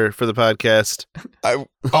videos for the podcast. All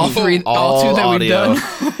two that audio. we've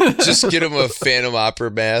done. Just get him a Phantom of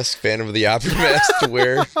the Opera mask to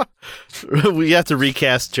wear. We have to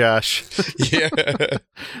recast Josh. Yeah.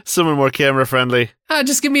 Someone more camera friendly.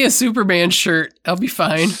 Just give me a Superman shirt. I'll be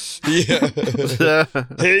fine. Yeah.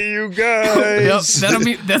 Hey, you guys.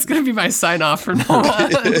 Yep, that's gonna be my sign off from now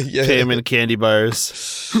on. Yeah. Pay him in candy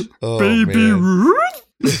bars. Oh, Baby man. Ruth.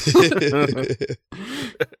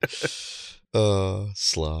 Oh,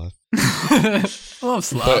 sloth. I love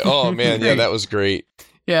Sloth. But oh man, yeah, Great. that was great.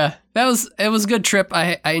 Yeah, it was a good trip.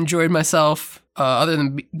 I enjoyed myself, other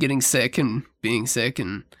than getting sick and being sick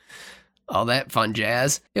and all that fun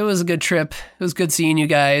jazz. It was a good trip. It was good seeing you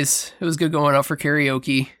guys. It was good going out for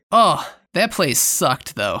karaoke. Oh, that place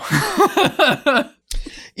sucked though.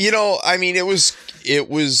 You know, I mean, it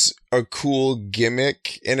was a cool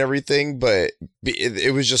gimmick and everything, but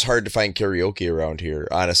it was just hard to find karaoke around here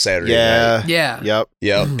on a Saturday night. Yeah. Yep.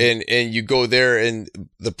 Yeah, and you go there, and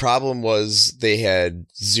the problem was they had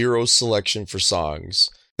zero selection for songs,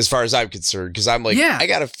 as far as I'm concerned, because I'm like, I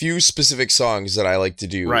got a few specific songs that I like to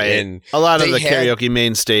do, Right. and A lot of they the had- karaoke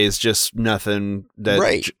mainstays, just nothing that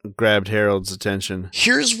Right. grabbed Harold's attention.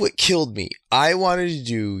 Here's what killed me. I wanted to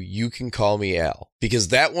do You Can Call Me Al, because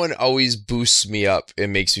that one always boosts me up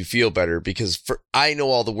and makes me feel better, because I know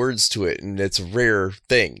all the words to it, and it's a rare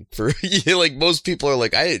thing for like most people are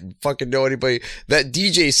like, I didn't fucking know anybody. That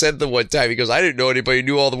DJ said the one time, he goes, I didn't know anybody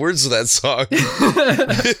knew all the words of that song.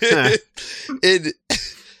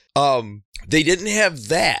 They didn't have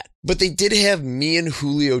that, but they did have Me and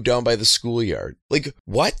Julio Down by the Schoolyard. Like,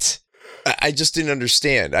 what? I just didn't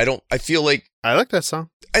understand. I feel like I like that song.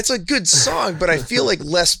 it's a good song, but I feel like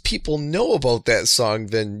less people know about that song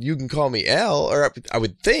than You Can Call Me Al, or I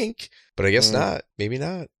would think, but I guess not. Maybe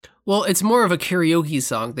not. Well, it's more of a karaoke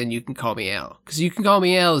song than You Can Call Me Al. Because You Can Call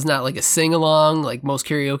Me Al is not like a sing-along. Like most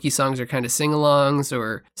karaoke songs are kind of sing-alongs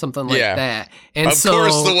or something like that. And Of so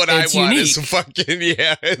course, the one I it's want unique. is a fucking,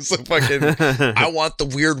 it's a fucking, I want the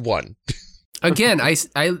weird one. Again,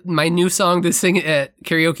 my new song to sing at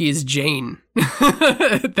karaoke is Jane.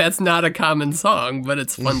 That's not a common song, but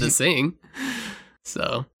it's fun to sing.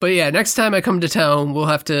 So, but yeah, next time I come to town,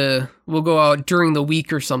 we'll go out during the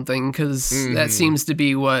week or something, because that seems to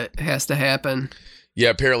be what has to happen. Yeah,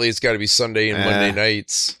 apparently it's got to be Sunday and Monday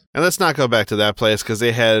nights. And let's not go back to that place because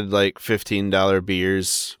they had like $15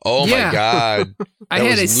 beers. Oh Yeah. my God. I That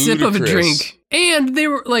had a was sip of a ludicrous. drink, and they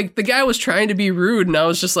were like, the guy was trying to be rude, and I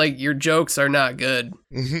was just like, your jokes are not good.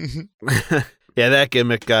 Yeah, that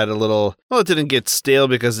gimmick got a little. Well, it didn't get stale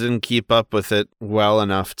because it didn't keep up with it well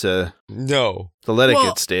enough to No. let it Well-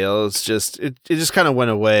 get stale. It's just it just kind of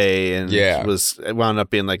went away and Yeah. it wound up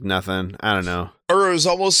being like nothing. I don't know. Or it was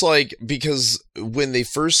almost like, because when they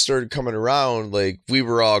first started coming around, like, we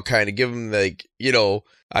were all kind of giving, like,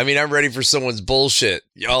 I mean, I'm ready for someone's bullshit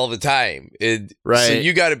all the time. So Right.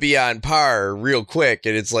 you got to be on par real quick.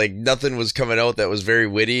 And it's like nothing was coming out that was very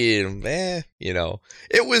witty. And,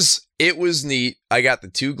 it was neat. I got the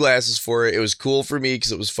 2 glasses for it. It was cool for me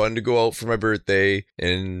because it was fun to go out for my birthday.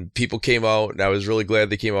 And people came out, and I was really glad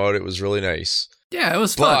they came out. It was really nice. Yeah, it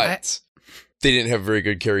was fun. But they didn't have very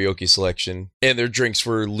good karaoke selection, and their drinks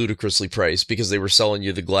were ludicrously priced because they were selling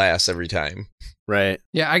you the glass every time. Right.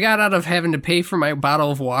 Yeah, I got out of having to pay for my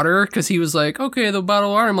bottle of water because he was like, okay, the bottle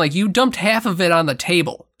of water. I'm like, you dumped half of it on the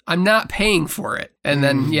table. I'm not paying for it. And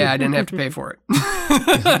then, I didn't have to pay for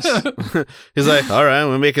it. He's like, all right,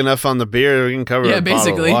 we make enough on the beer. We can cover Yeah, a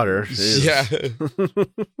basically. bottle of water. Jeez.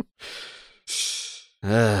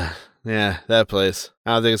 Yeah. Yeah, that place.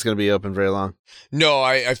 I don't think it's going to be open very long. No,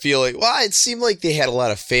 I feel like, it seemed like they had a lot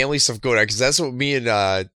of family stuff going on, because that's what me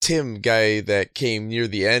and Tim, guy that came near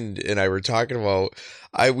the end, and I were talking about.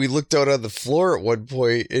 We looked out on the floor at one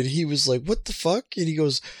point, and he was like, what the fuck? And he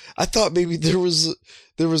goes, I thought maybe there was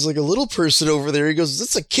like a little person over there. He goes,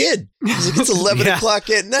 that's a kid. He's like, it's 11 Yeah. o'clock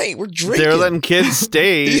at night. We're drinking. They're letting kids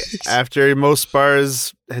stay after most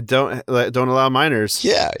bars don't allow minors.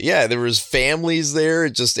 Yeah. There was families there.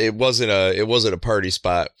 It wasn't a party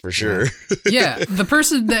spot for sure. Yeah, the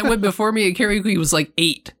person that went before me at karaoke was like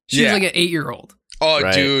 8. She was Yeah. like an 8-year-old. Oh,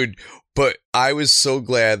 Right. dude. But I was so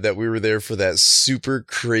glad that we were there for that super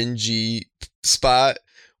cringy spot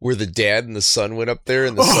where the dad and the son went up there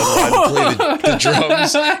and the son wanted to play the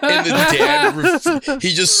drums and the dad he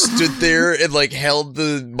just stood there and like held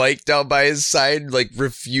the mic down by his side, like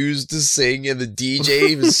refused to sing, and the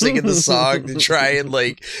DJ was singing the song to try and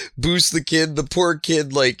like boost the poor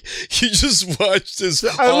kid, like he just watched his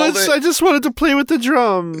I just wanted to play with the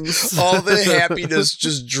drums. All the happiness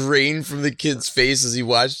just drained from the kid's face as he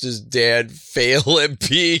watched his dad fail at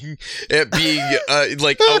being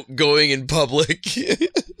like outgoing in public.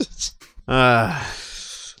 I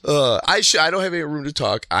don't have any room to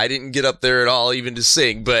talk. I didn't get up there at all, even to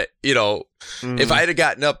sing. But if I'd have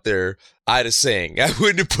gotten up there, I'd have sang. I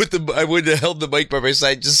wouldn't have held the mic by my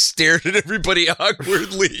side, just stared at everybody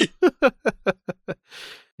awkwardly.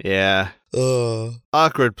 Yeah.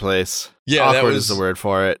 Awkward place. Yeah, awkward is the word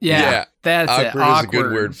for it. Yeah, that's awkward it. Awkward is a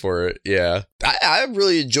good word for it. Yeah, I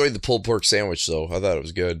really enjoyed the pulled pork sandwich, though. I thought it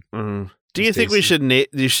was good. Mm-hmm. Do you think we should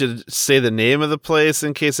you should say the name of the place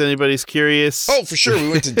in case anybody's curious? Oh, for sure. We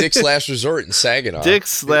went to Dick's Last Resort in Saginaw.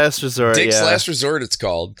 Dick's Last Resort. Dick's Last Resort. It's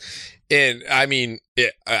called. And I mean,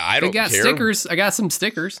 I don't care. Stickers. I got some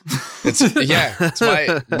stickers. It's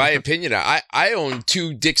my opinion. I own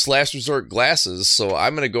 2 Dick's Last Resort glasses, so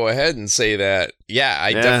I'm going to go ahead and say that.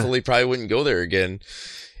 I definitely probably wouldn't go there again.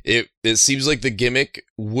 It seems like the gimmick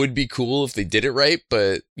would be cool if they did it right,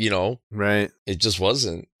 but right, it just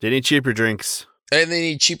wasn't. They need cheaper drinks. And they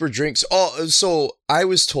need cheaper drinks. Oh, so I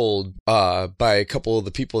was told by a couple of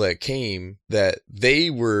the people that came that they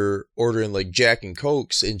were ordering like Jack and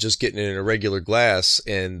Cokes and just getting it in a regular glass,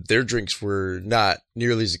 and their drinks were not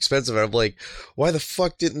nearly as expensive. And I'm like, why the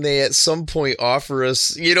fuck didn't they at some point offer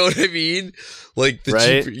us, you know what I mean? Like the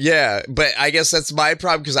right? cheaper, yeah. But I guess that's my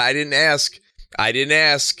problem because I didn't ask.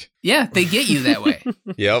 Yeah, they get you that way.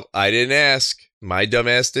 Yep, I didn't ask. My dumb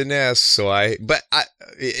ass didn't ask, but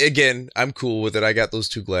I'm cool with it. I got those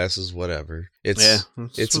 2 glasses, whatever. It's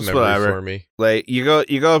a memory for me. Like you go up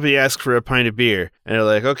and you ask for a pint of beer, and they're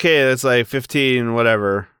like, okay, that's like 15,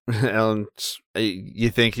 whatever. And you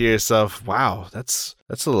think to yourself, wow, that's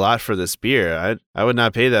a lot for this beer. I would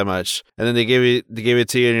not pay that much. And then they give it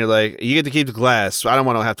to you, and you're like, you get to keep the glass. I don't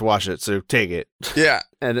want to have to wash it, so take it. Yeah.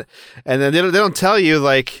 And then they don't tell you,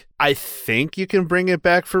 like, I think you can bring it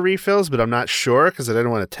back for refills, but I'm not sure because I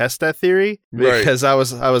didn't want to test that theory because I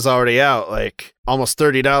was already out like almost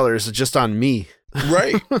 $30 just on me.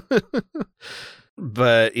 Right.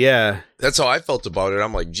 But yeah, that's how I felt about it.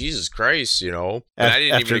 I'm like, Jesus Christ, And I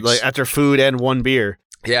didn't after food and 1 beer.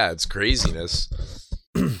 Yeah, it's craziness.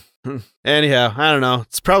 Anyhow, I don't know.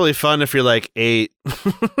 It's probably fun if you're like 8.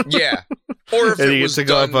 Yeah, or if it was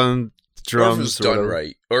go up on drums, or if it was done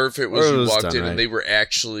right, or if it was you walked in and they were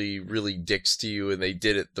actually really dicks to you and they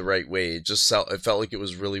did it the right way. It felt like it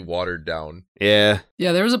was really watered down. Yeah.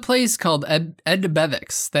 There was a place called Ed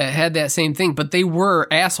DeBevick's that had that same thing, but they were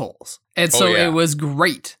assholes, and so it was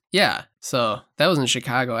great. Yeah, so that was in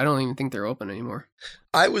Chicago. I don't even think they're open anymore.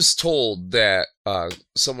 I was told that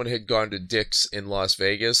someone had gone to Dick's in Las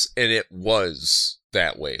Vegas, and it was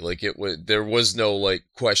that way. Like there was no like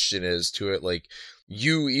question as to it. Like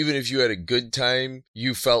even if you had a good time,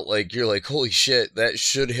 you felt like you're like, holy shit, that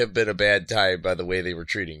should have been a bad time by the way they were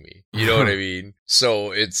treating me. You know what I mean?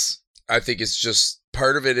 So I think it's just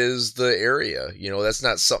part of it is the area. That's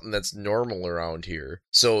not something that's normal around here.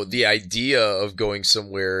 So the idea of going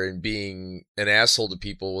somewhere and being an asshole to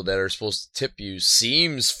people that are supposed to tip you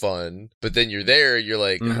seems fun, but then you're there, you're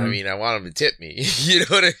like, I mean, I want them to tip me. You know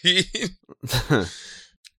what I mean?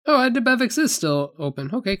 Oh, Ed DeBevick's is still open.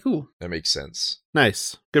 Okay, cool. That makes sense.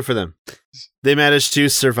 Nice. Good for them. They managed to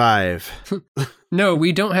survive. No,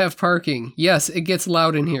 we don't have parking. Yes, it gets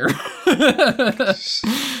loud in here.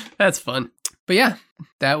 That's fun. But yeah,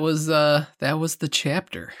 that was the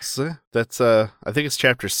chapter. So that's I think it's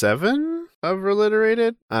chapter 7 of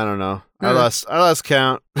Reliterated. I don't know. I lost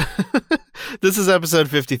count. This is episode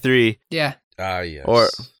 53. Yeah.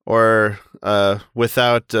 Yes. Or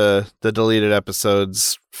without the deleted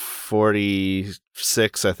episodes,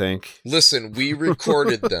 46, I think. Listen, we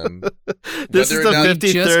recorded them. This is the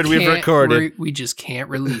 53rd we've recorded. We just can't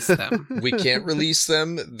release them. We can't release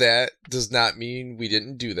them. That does not mean we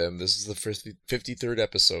didn't do them. This is the first 53rd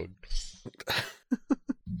episode.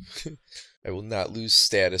 I will not lose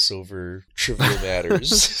status over trivial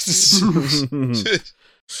matters.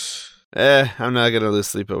 I'm not going to lose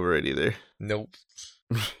sleep over it either. Nope.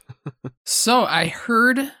 So I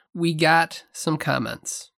heard we got some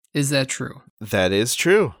comments. Is that true? That is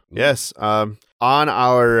true. Yes. On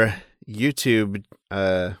our YouTube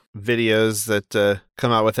videos that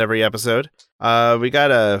come out with every episode, we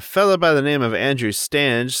got a fella by the name of Andrew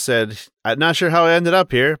Stange said, I'm not sure how I ended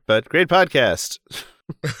up here, but great podcast.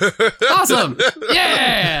 Awesome.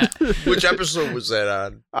 Yeah. Which episode was that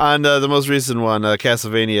on? On the most recent one,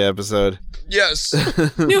 Castlevania episode. Yes.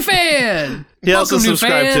 New fan. He also Welcome, new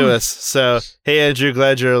subscribed fan. to us. So, hey, Andrew,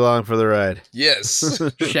 glad you're along for the ride. Yes.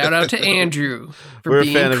 Shout out to Andrew for We're a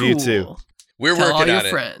being fan of you, cool. too. We're Tell all working your on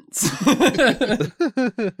friends.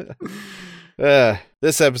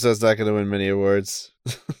 This episode's not going to win many awards.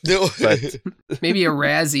 it. Maybe a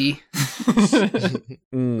Razzie.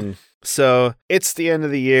 So, it's the end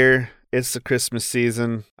of the year. It's the Christmas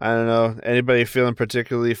season. I don't know. Anybody feeling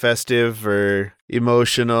particularly festive or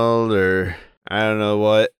emotional or I don't know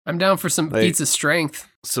what? I'm down for some Like- feats of strength.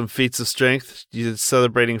 Some feats of strength? You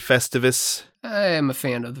celebrating Festivus? I am a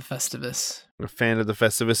fan of the Festivus. A fan of the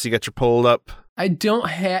Festivus? You got your pole up? I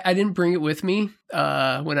didn't bring it with me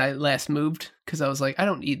when I last moved because I was like, I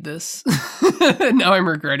don't need this. Now I'm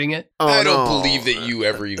regretting it. Oh, I don't no. believe that you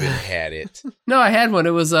ever even had it. No, I had one.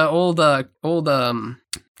 It was an old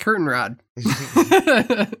curtain rod.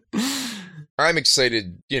 I'm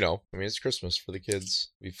excited, it's Christmas for the kids.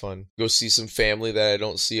 It'll be fun. Go see some family that I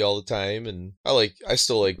don't see all the time, and I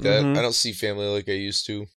still like that. Mhm. I don't see family like I used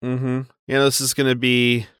to. Mm-hmm. This is going to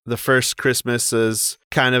be the first Christmas as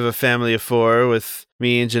kind of a family of four with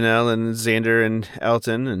me and Janelle and Xander and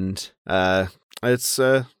Elton, and it's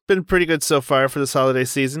been pretty good so far for this holiday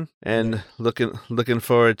season, and looking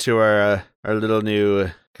forward to our little new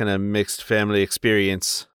kind of mixed family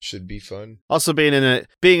experience. Should be fun. Also, being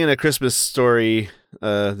in a Christmas Story,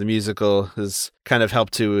 the musical, has kind of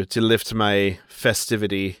helped to lift my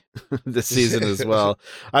festivity this season as well.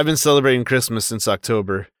 I've been celebrating Christmas since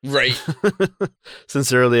October, Right.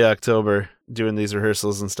 since early October, doing these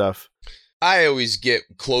rehearsals and stuff. I always get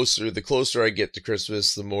closer. The closer I get to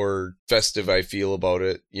Christmas, the more festive I feel about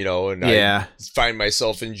it, and Yeah, I find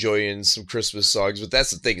myself enjoying some Christmas songs. But that's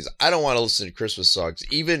the thing is I don't want to listen to Christmas songs,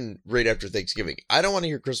 even right after Thanksgiving. I don't want to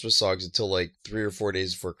hear Christmas songs until like 3 or 4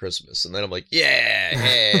 days before Christmas. And then I'm like, yeah,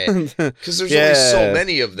 because there's only so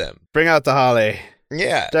many of them. Bring out the holly.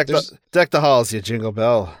 Yeah. Deck the halls, you jingle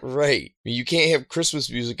bell. Right. You can't have Christmas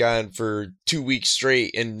music on for 2 weeks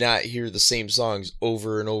straight and not hear the same songs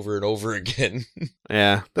over and over and over again.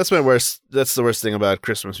 Yeah, that's the worst thing about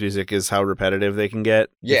Christmas music is how repetitive they can get.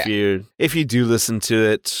 Yeah. If you do listen to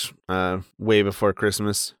it way before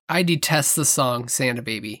Christmas. I detest the song Santa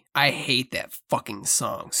Baby. I hate that fucking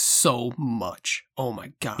song so much. Oh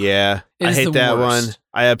my God. Yeah, It I is hate the that worst. one.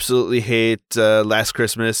 I absolutely hate Last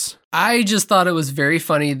Christmas. I just thought it was very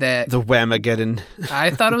funny that The Whamageddon. I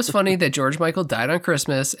thought it was funny that George Michael died on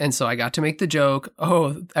Christmas, and so I got to make the joke.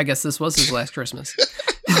 Oh, I guess this was his last Christmas.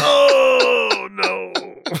 Oh no!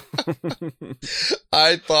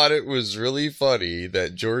 I thought it was really funny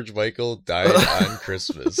that George Michael died on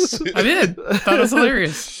Christmas. I did. I thought it was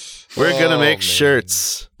hilarious. We're gonna Oh, make man.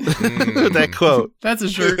 shirts with that quote. That's a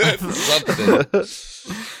shirt. That's something.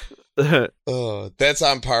 That's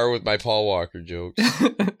on par with my Paul Walker jokes.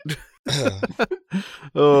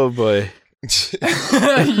 Oh boy.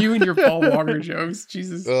 You and your Paul Walker jokes.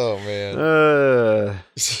 Jesus. Oh man.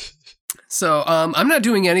 So, I'm not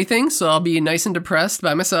doing anything, so I'll be nice and depressed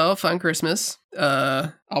by myself on Christmas.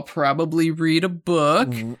 I'll probably read a book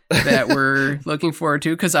that we're looking forward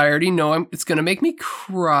to because I already know it's going to make me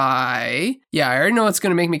cry. Yeah, I already know it's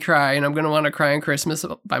going to make me cry, and I'm going to want to cry on Christmas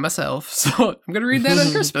by myself. So I'm going to read that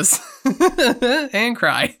on Christmas and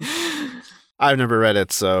cry. I've never read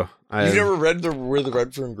it, so You've never read Where the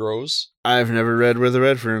Red Fern Grows? I've never read Where the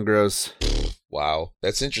Red Fern Grows. Wow,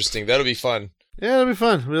 that's interesting. That'll be fun. Yeah, it'll be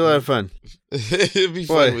fun. It'll be a lot of fun. It'd be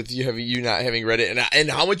Boy. fun with you not having read it, and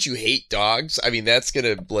how much you hate dogs. I mean, that's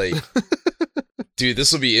gonna dude.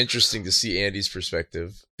 This will be interesting to see Andy's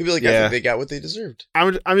perspective. He'll be like, I Yeah. think they got what they deserved.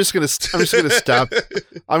 I'm just gonna stop.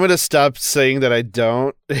 I'm gonna stop saying that I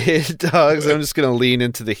don't hate dogs. I'm just gonna lean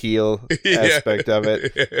into the heel aspect of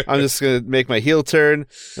it. I'm just gonna make my heel turn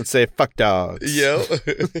and say fuck dogs. Yo.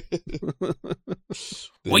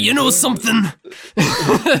 Well, you know something.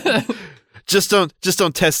 Just don't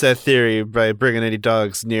test that theory by bringing any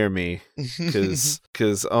dogs near me,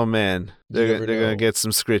 because oh man, they're never gonna know. get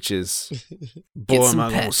some scritches. Boy, some am I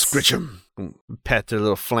gonna pets. scritch them, pat their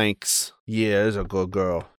little flanks. Yeah, there's a good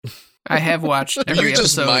girl. I have watched every You're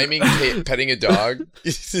just episode. miming petting a dog.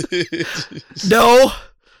 No.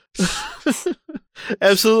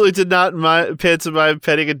 Absolutely did not pantomime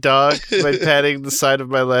petting a dog by patting the side of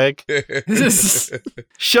my leg.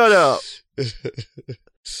 Shut up.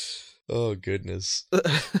 Oh goodness.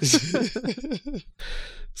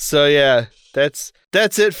 So yeah, that's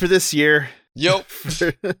it for this year. Yep.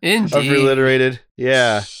 Of Indeed. Reliterated.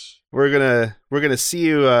 Yeah. We're gonna see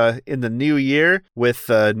you in the new year with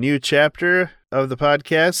a new chapter of the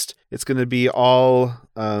podcast. It's going to be all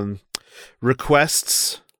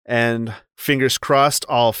requests and fingers crossed,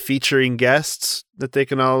 all featuring guests that they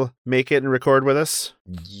can all make it and record with us.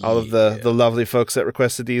 Yeah. All of the lovely folks that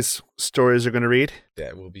requested these stories are going to read.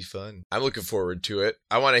 That will be fun. I'm looking forward to it.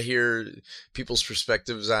 I want to hear people's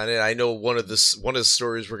perspectives on it. I know one of the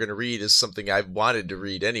stories we're going to read is something I've wanted to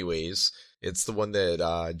read anyways. It's the one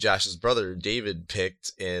that Josh's brother David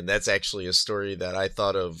picked, and that's actually a story that I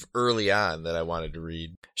thought of early on that I wanted to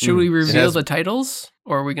read. Should we reveal the titles,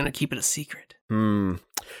 or are we going to keep it a secret?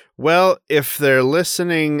 Well, if they're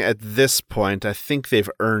listening at this point, I think they've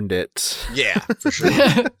earned it. Yeah, for sure.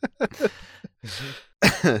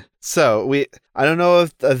 So I don't know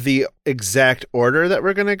if the exact order that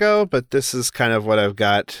we're going to go, but this is kind of what I've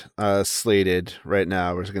got slated right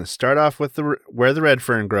now. We're going to start off with Where the Red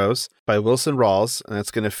Fern Grows by Wilson Rawls, and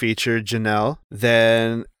that's going to feature Janelle.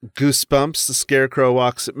 Then Goosebumps, The Scarecrow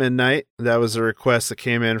Walks at Midnight. That was a request that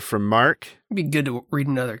came in from Mark. It'd be good to read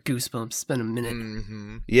another Goosebumps. It's been a minute.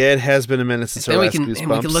 Mm-hmm. Yeah, it has been a minute since our last Goosebumps. And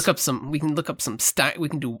we can look up some. We can look up some. We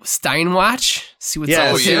can do Steinwatch. See what's Yeah, up.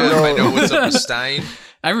 Oh with yeah, him. I know what's up with Stein.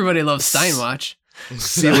 Everybody loves Steinwatch.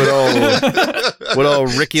 See what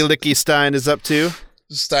old Ricky Licky Stein is up to.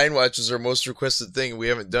 Steinwatch is our most requested thing. We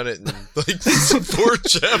haven't done it in like 4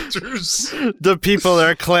 chapters. The people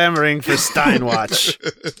are clamoring for Steinwatch.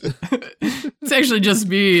 It's actually just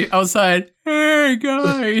me outside. Hey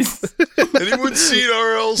guys. Anyone seen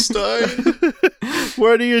R.L. Stein?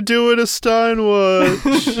 What are you doing a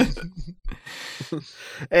Steinwatch?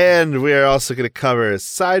 And we are also going to cover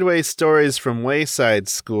Sideways Stories from Wayside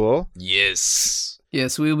School. Yes.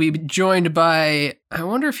 Yes, we will be joined by, I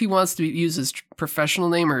wonder if he wants to use his professional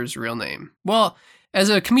name or his real name. Well, as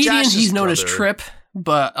a comedian, Josh's he's known as brother. Trip,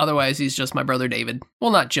 but otherwise he's just my brother David.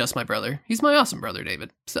 Well, not just my brother. He's my awesome brother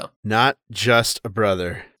David. So Not just a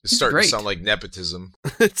brother. It's starting Great. to sound like nepotism.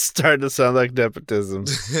 It's starting to sound like nepotism.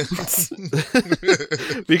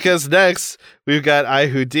 Because next, we've got I,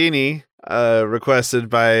 Houdini, requested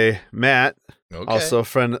by Matt. Okay. Also a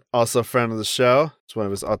friend of the show. It's one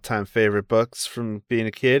of his all-time favorite books from being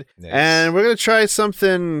a kid. Nice. And we're going to try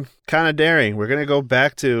something kind of daring. We're going to go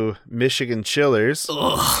back to Michigan Chillers.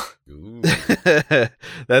 ugh. Ooh.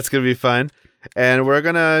 That's going to be fun. And we're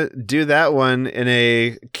going to do that one in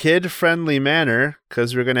a kid-friendly manner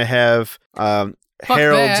because we're going to have Fuck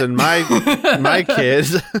Harold's that. and my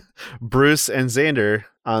kids, Bruce and Xander,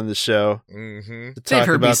 on the show Mm-hmm. to They've talk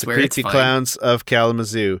heard me about the swear, it's creepy fine. clowns of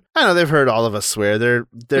Kalamazoo. I know they've heard all of us swear.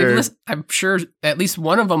 I'm sure at least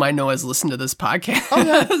one of them I know has listened to this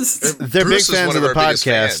podcast. They're Bruce big is fans one of of the our biggest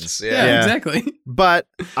podcast. fans. yeah, Yeah. exactly. But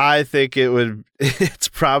I think it's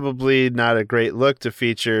probably not a great look to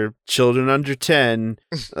feature children under 10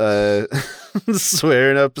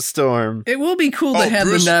 swearing up a storm. It will be cool to Oh, have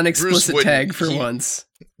Bruce- the non-explicit Bruce tag wouldn't. for He- once.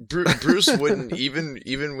 Bruce wouldn't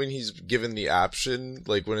even when he's given the option,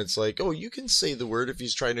 like when it's like, oh, you can say the word if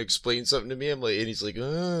he's trying to explain something to me. I'm like, and he's like,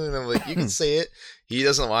 and I'm like, you can say it. He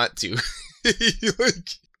doesn't want to.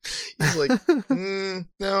 He's like,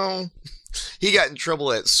 no. He got in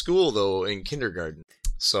trouble at school though in kindergarten.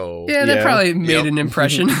 So Yeah, that Yeah. probably made Yep. an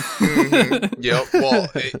impression. Mhm. Yep. Well,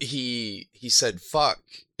 he said fuck,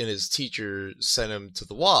 and his teacher sent him to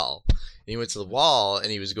the wall. And he went to the wall,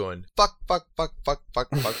 and he was going fuck, fuck, fuck, fuck, fuck,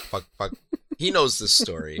 fuck, fuck, fuck. He knows this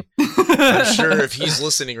story. I'm sure if he's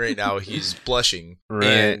listening right now, he's blushing.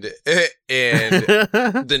 Right. And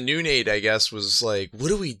the new Nate, I guess, was like, "What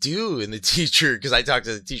do we do?" And the teacher, because I talked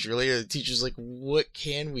to the teacher later, the teacher's like, "What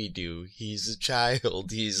can we do? He's a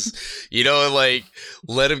child. He's, like,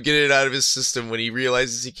 let him get it out of his system. When he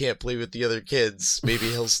realizes he can't play with the other kids, maybe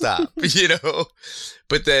he'll stop."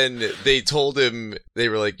 But then they told him, they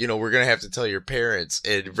were like, we're gonna have to tell your parents.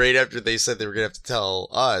 And right after they said they were gonna have to tell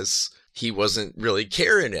us, he wasn't really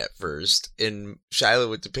caring at first. And Shyla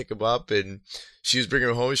went to pick him up, and she was bringing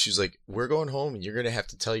him home. She was like, "We're going home, and you're going to have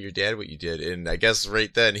to tell your dad what you did." And I guess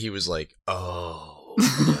right then he was like, "Oh,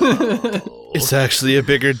 no." It's actually a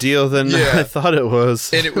bigger deal than Yeah. I thought it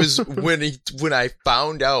was. And it was when I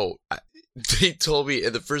found out, they told me,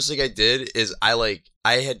 and the first thing I did is I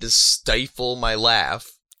had to stifle my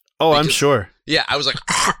laugh. Oh, I'm because- sure. Yeah, I was like,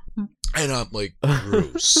 and I'm like,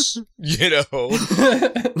 Bruce,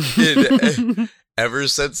 And ever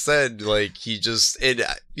since then, like, he just, and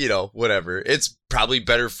whatever. It's probably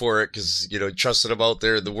better for it because, trusting him out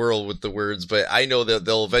there in the world with the words, but I know that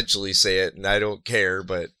they'll eventually say it and I don't care,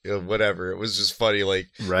 but whatever. It was just funny. Like,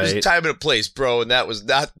 there's a Right. time and a place, bro, and that was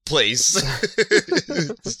not the place.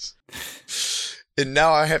 And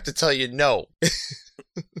now I have to tell you no.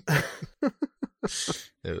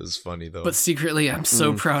 It was funny though. But secretly, I'm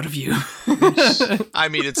so proud of you. I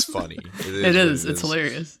mean, it's funny. It is. It's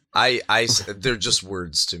hilarious. They're just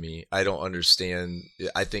words to me. I don't understand.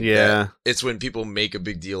 I think Yeah. that it's when people make a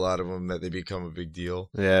big deal out of them that they become a big deal.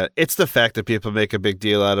 Yeah, it's the fact that people make a big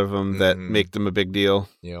deal out of them that Mhm. make them a big deal.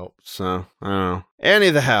 You know? So, I don't know.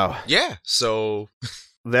 Anyhow, Yeah. So,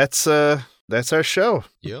 that's our show.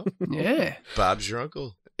 yeah. Yeah. Bob's your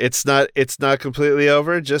uncle. It's not completely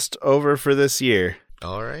over, just over for this year.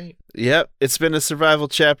 All right. Yep, it's been a survival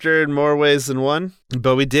chapter in more ways than one,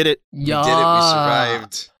 but we did it. Yeah. We did it. We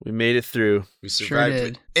survived. We made it through. We Sure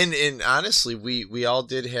survived. did. And honestly, we all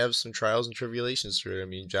did have some trials and tribulations through it. I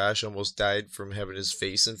mean, Josh almost died from having his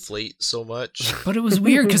face inflate so much. But it was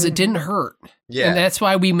weird because it didn't hurt. Yeah. And that's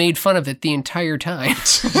why we made fun of it the entire time.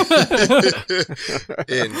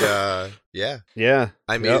 And yeah, Yeah.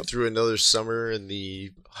 I made Yep. it through another summer in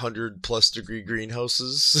the 100+ degree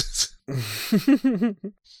greenhouses.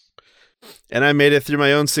 And I made it through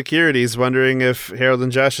my own securities, wondering if Harold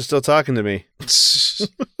and Josh are still talking to me.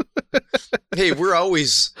 Hey, we're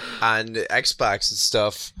always on Xbox and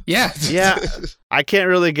stuff. Yeah. Yeah, I can't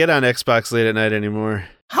really get on Xbox late at night anymore.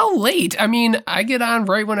 How late? I mean, I get on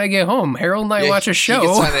right when I get home. Harold and I Yeah, watch a show. He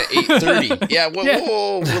gets on at 8:30. Yeah, whoa, Yeah.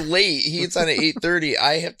 whoa, we're late. He gets on at 8:30.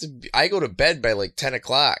 I go to bed by like 10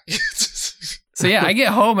 o'clock. So yeah, I get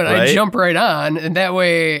home and I Right? jump right on, and that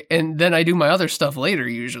way, and then I do my other stuff later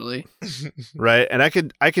usually. Right, and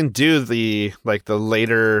I can do the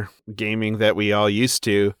later gaming that we all used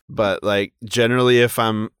to, but like generally if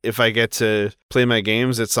I get to play my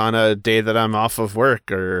games, it's on a day that I'm off of work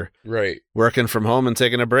or Right. working from home and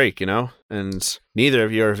taking a break, and neither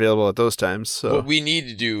of you are available at those times. So What we need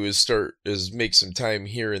to do is make some time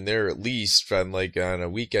here and there, at least on a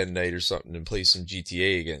weekend night or something, and play some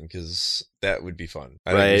GTA again, because that would be fun.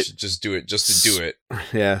 I think we Right. should just do it just to do it.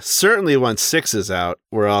 yeah, certainly once 6 is out,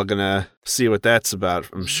 we're all gonna see what that's about,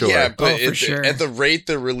 I'm sure. Yeah, but Oh, for sure. at the rate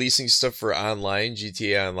they're releasing stuff for online,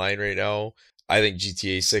 GTA Online right now, I think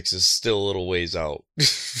GTA 6 is still a little ways out.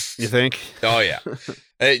 You think? Oh yeah.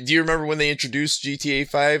 Do you remember when they introduced GTA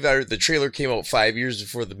 5? The trailer came out 5 years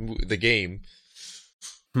before the game.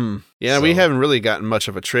 Yeah, we So- haven't really gotten much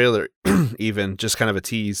of a trailer, even just kind of a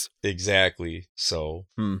tease. Exactly. So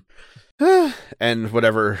And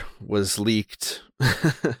whatever was leaked.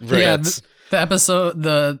 Yeah, the episode,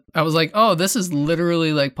 I was like, oh, this is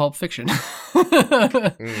literally like Pulp Fiction.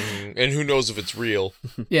 and who knows if it's real.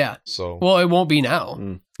 Yeah. So Well, it won't be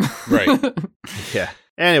now. right. Yeah.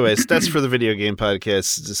 Anyways, that's for the video game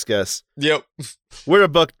podcast to discuss. Yep. We're a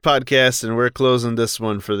book podcast, and we're closing this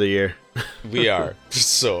one for the year. We are.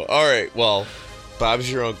 So all right. Well,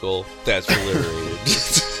 Bob's your uncle. That's Reliterated.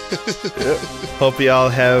 Hope you all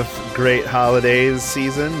have great holidays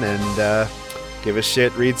season, and give a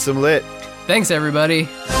shit, read some lit. Thanks, everybody.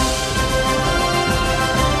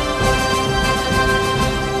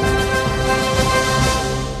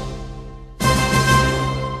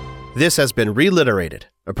 This has been Reliterated,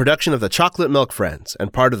 a production of the Chocolate Milk Friends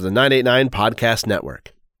and part of the 989 Podcast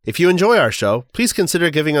Network. If you enjoy our show, please consider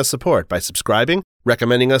giving us support by subscribing,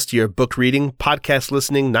 recommending us to your book reading, podcast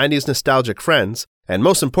listening, 90s nostalgic friends, and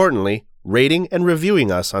most importantly, rating and reviewing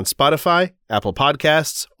us on Spotify, Apple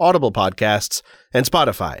Podcasts, Audible Podcasts, and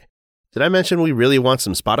Spotify. Did I mention we really want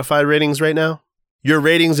some Spotify ratings right now? Your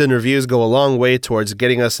ratings and reviews go a long way towards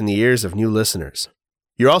getting us in the ears of new listeners.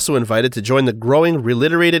 You're also invited to join the growing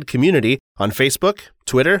Reliterated community on Facebook,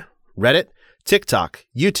 Twitter, Reddit, TikTok,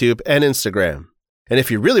 YouTube, and Instagram. And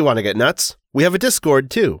if you really want to get nuts, we have a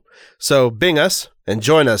Discord too. So bing us and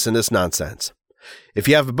join us in this nonsense. If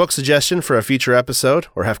you have a book suggestion for a future episode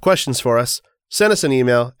or have questions for us, send us an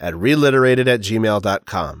email at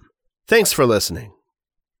reliterated@gmail.com. Thanks for listening.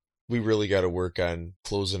 We really got to work on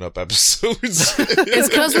closing up episodes. It's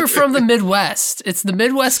because we're from the Midwest. It's the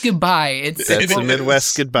Midwest goodbye. That's It a is.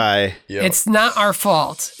 Midwest goodbye. Yep. It's not our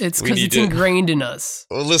fault. It's We because need it's to- ingrained in us.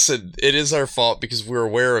 Well, listen, it is our fault because we're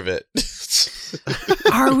aware of it.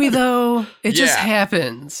 Are we though? It just Yeah.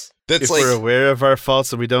 happens. That's If like, we're aware of our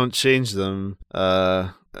faults and we don't change them,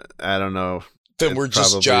 I don't know. then it's we're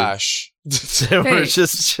just probably- Josh. We're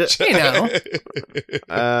just, You know,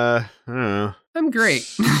 I don't know. I'm great.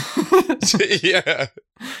 Yeah.